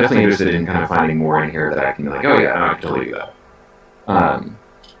yeah, I'm definitely interested in kind of finding more in here that I can be like, oh yeah, no, I can totally do that.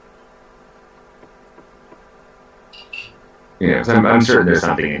 Because I'm certain there's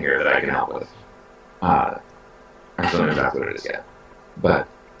something in here that I can help with. I just don't know exactly what it is yet. But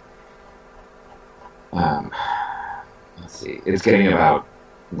let's see, it's getting about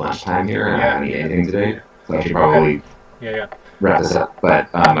lunchtime here, and I haven't eaten anything today, so I should probably wrap this up. But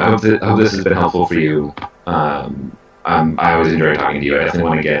I hope this has been helpful for you. I always enjoy talking to you. I definitely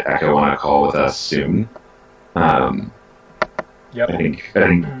want to get Echo on a call with us soon. I think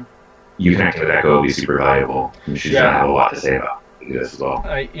you connecting with Echo will be super valuable. And she's going to have a lot to say about this as well.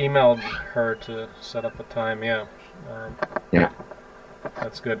 I emailed her to set up a time,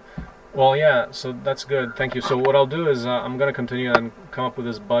 That's good. Well, so that's good. Thank you. So what I'll do is I'm going to continue and come up with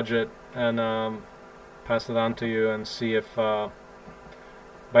this budget and pass it on to you and see if by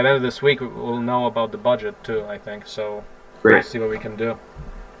the end of this week we'll know about the budget too, I think. So great. See what we can do.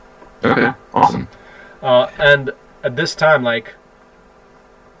 Okay, awesome. And at this time, like,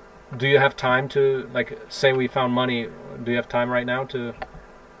 do you have time to, like, say we found money, do you have time right now to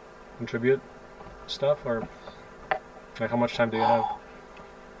contribute stuff, or like how much time do you have?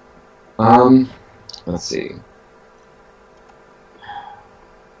 Let's see.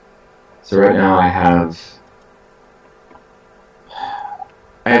 So right now I have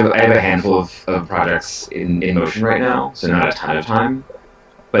a handful of projects in motion right now, so not a ton of time.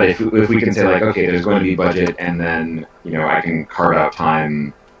 But if we can say like, okay, there's going to be budget, and then I can carve out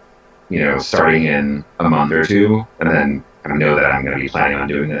time, starting in a month or two, and then I know that I'm going to be planning on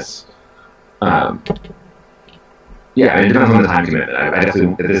doing this. Yeah, it depends on the time commitment. I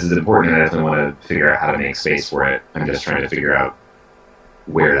definitely, if this is important, I definitely want to figure out how to make space for it. I'm just trying to figure out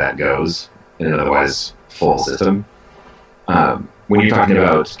where that goes in an otherwise full system. When you're talking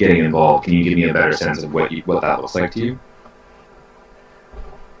about getting involved, can you give me a better sense of what that looks like to you?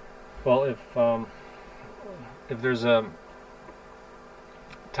 Well, if there's a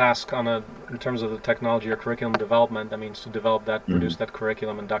task in terms of the technology or curriculum development, that means to develop that, produce that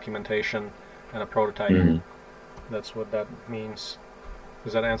curriculum and documentation and a prototype. Mm-hmm. That's what that means.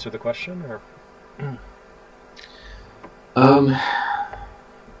 Does that answer the question, or?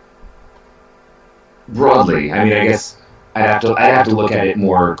 Broadly, I mean, I guess I'd have to look at it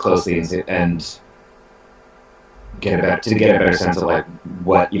more closely and get a better sense of like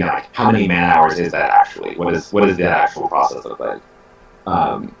what like how many man hours is that actually? What does that actual process look like?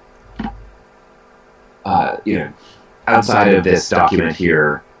 Outside of this document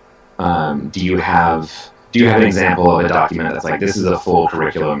here, do you have an example of a document that's like, this is a full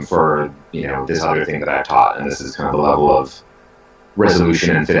curriculum for this other thing that I've taught, and this is kind of the level of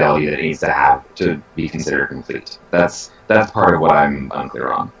resolution and fidelity that it needs to have to be considered complete? That's part of what I'm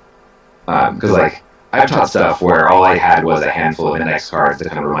unclear on, because like I've taught stuff where all I had was a handful of index cards to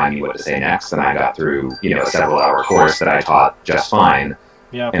kind of remind me what to say next, and I got through a several-hour course that I taught just fine,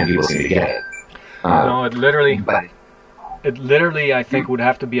 and people seem to get it. No, it literally, I think, would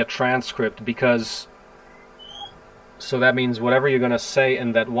have to be a transcript, because so that means whatever you're going to say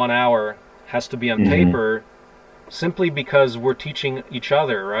in that 1 hour has to be on paper, simply because we're teaching each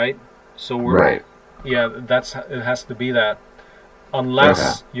other, right? So we're right. Yeah, it has to be that.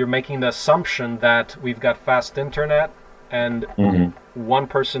 Unless you're making the assumption that we've got fast internet and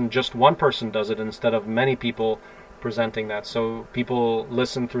just one person does it instead of many people presenting that. So people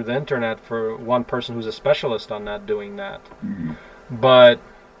listen through the internet for one person who's a specialist on that doing that. But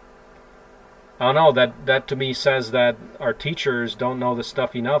I don't know, that to me says that our teachers don't know the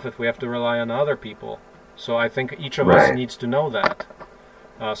stuff enough if we have to rely on other people. So I think each of us needs to know that.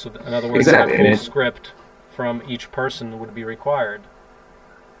 So in other words, a full script from each person would be required.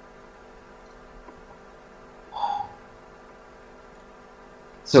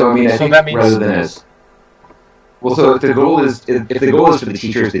 So I mean, I think that means, rather than as well, so if the goal is for the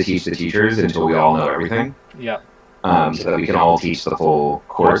teachers to teach the teachers until we all know everything, yeah, so that we can all teach the full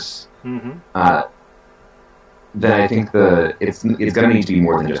course, mm-hmm. Then I think it's going to need to be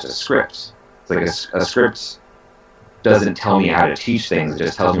more than just a script. It's like a script doesn't tell me how to teach things; it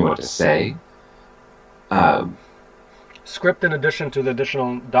just tells me what to say. Script in addition to the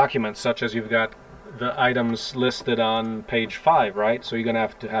additional documents, such as you've got the items listed on page 5, right? So you're going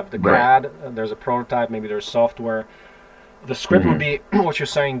to have the CAD, there's a prototype, maybe there's software. The script would be what you're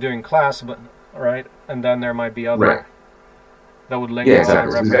saying during class, but right? And then there might be other that would link to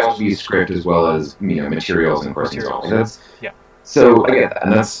exactly. Other references. Be script as well as materials and course materials. So I get that,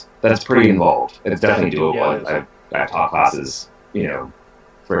 and that's pretty involved. It's definitely doable. Yeah, I've taught classes,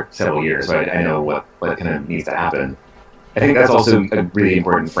 for several years, so I know what kind of needs to happen. I think that's also a really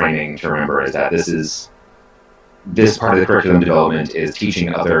important framing to remember, is that this part of the curriculum development is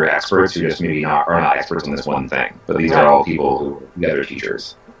teaching other experts who just maybe are not experts on this one thing, but these are all people who are the other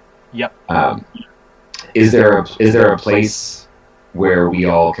teachers. Yep. Is there a place where we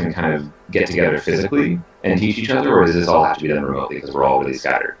all can kind of get together physically and teach each other, or does this all have to be done remotely because we're all really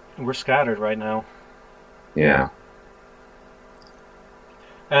scattered? We're scattered right now. Yeah.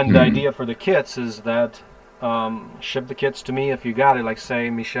 And the idea for the kits is that ship the kits to me if you got it. Like, say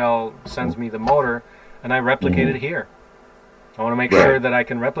Michel sends me the motor and I replicate it here. I want to make sure that I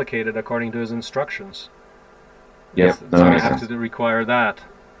can replicate it according to his instructions. Yep. So I have to require that.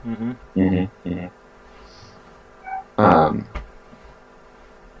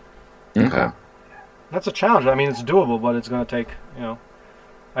 Okay. That's a challenge. I mean, it's doable, but it's going to take,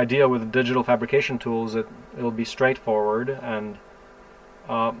 idea with digital fabrication tools, it'll be straightforward, and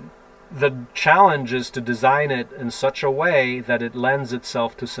the challenge is to design it in such a way that it lends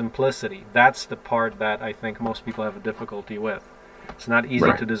itself to simplicity. That's the part that I think most people have a difficulty with. It's not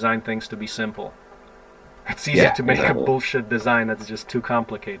easy to design things to be simple. It's easy to make a bullshit design that's just too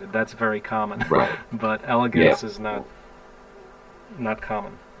complicated. That's very common. But elegance is not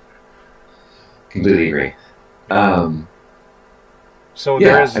common. Completely agree. So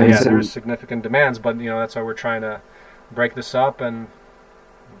there's significant demands, but that's why we're trying to break this up and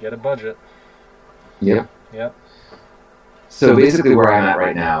get a budget. Yep. So basically where I'm at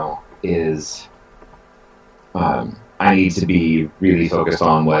right now is I need to be really focused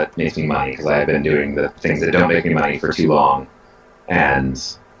on what makes me money, because I've been doing the things that don't make me money for too long, and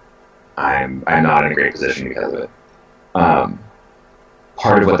I'm not in a great position because of it.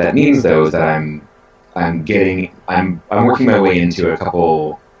 Part of what that means, though, is that I'm working my way into a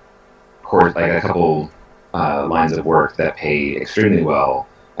couple lines of work that pay extremely well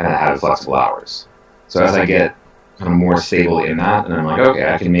and that have flexible hours. So as I get kind of more stable in that, and I'm like,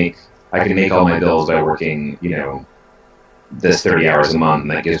 okay, I can make all my bills by working, this 30 hours a month,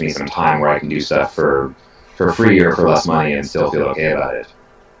 and that gives me some time where I can do stuff for free or for less money and still feel okay about it.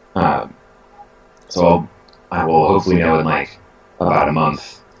 So I will hopefully know in about a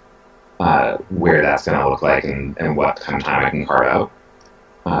month where that's going to look like and what kind of time I can carve out.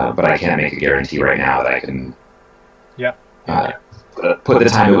 But I can't make a guarantee right now that I can put the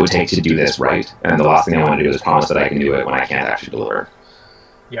time it would take to do this right. And the last thing I want to do is promise that I can do it when I can't actually deliver.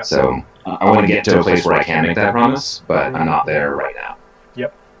 Yeah. So I want to get to a place where I can make that promise, but I'm not there right now.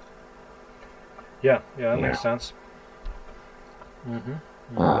 Yep. Yeah, that makes sense. And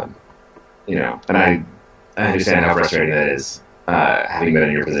I understand how frustrating that is, having been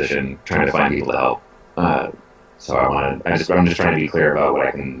in your position, trying to find people to help. So I'm just trying to be clear about what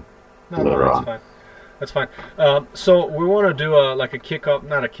I can deliver on. That's fine. So we want to do a kickoff,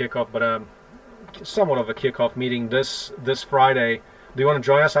 not a kickoff, but somewhat of a kickoff meeting this Friday. Do you want to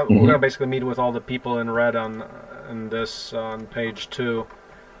join us? We're going to basically meet with all the people in red on page 2.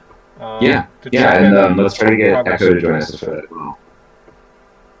 And let's try to get Echo to join us for that as well.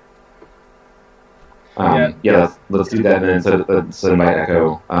 Let's do that, and then let's invite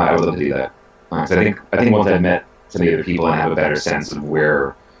Echo. I would love to do that. So I think once I've met some of the other people and have a better sense of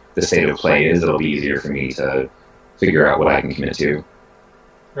where the state of play is, it'll be easier for me to figure out what I can commit to.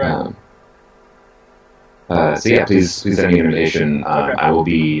 Right. Please send me an invitation. I'll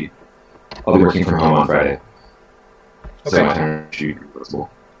be working from home on Friday. Okay. So my time should be flexible.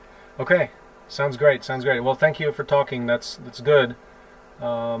 Okay. Sounds great. Well, thank you for talking. That's good.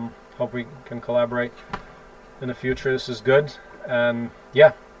 Hope we can collaborate in the future. This is good. And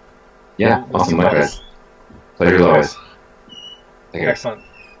yeah. Yeah, awesome. Likewise. Pleasure as always. Take care. Excellent.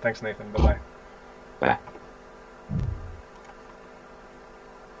 Thanks, Nathan. Bye-bye. Bye.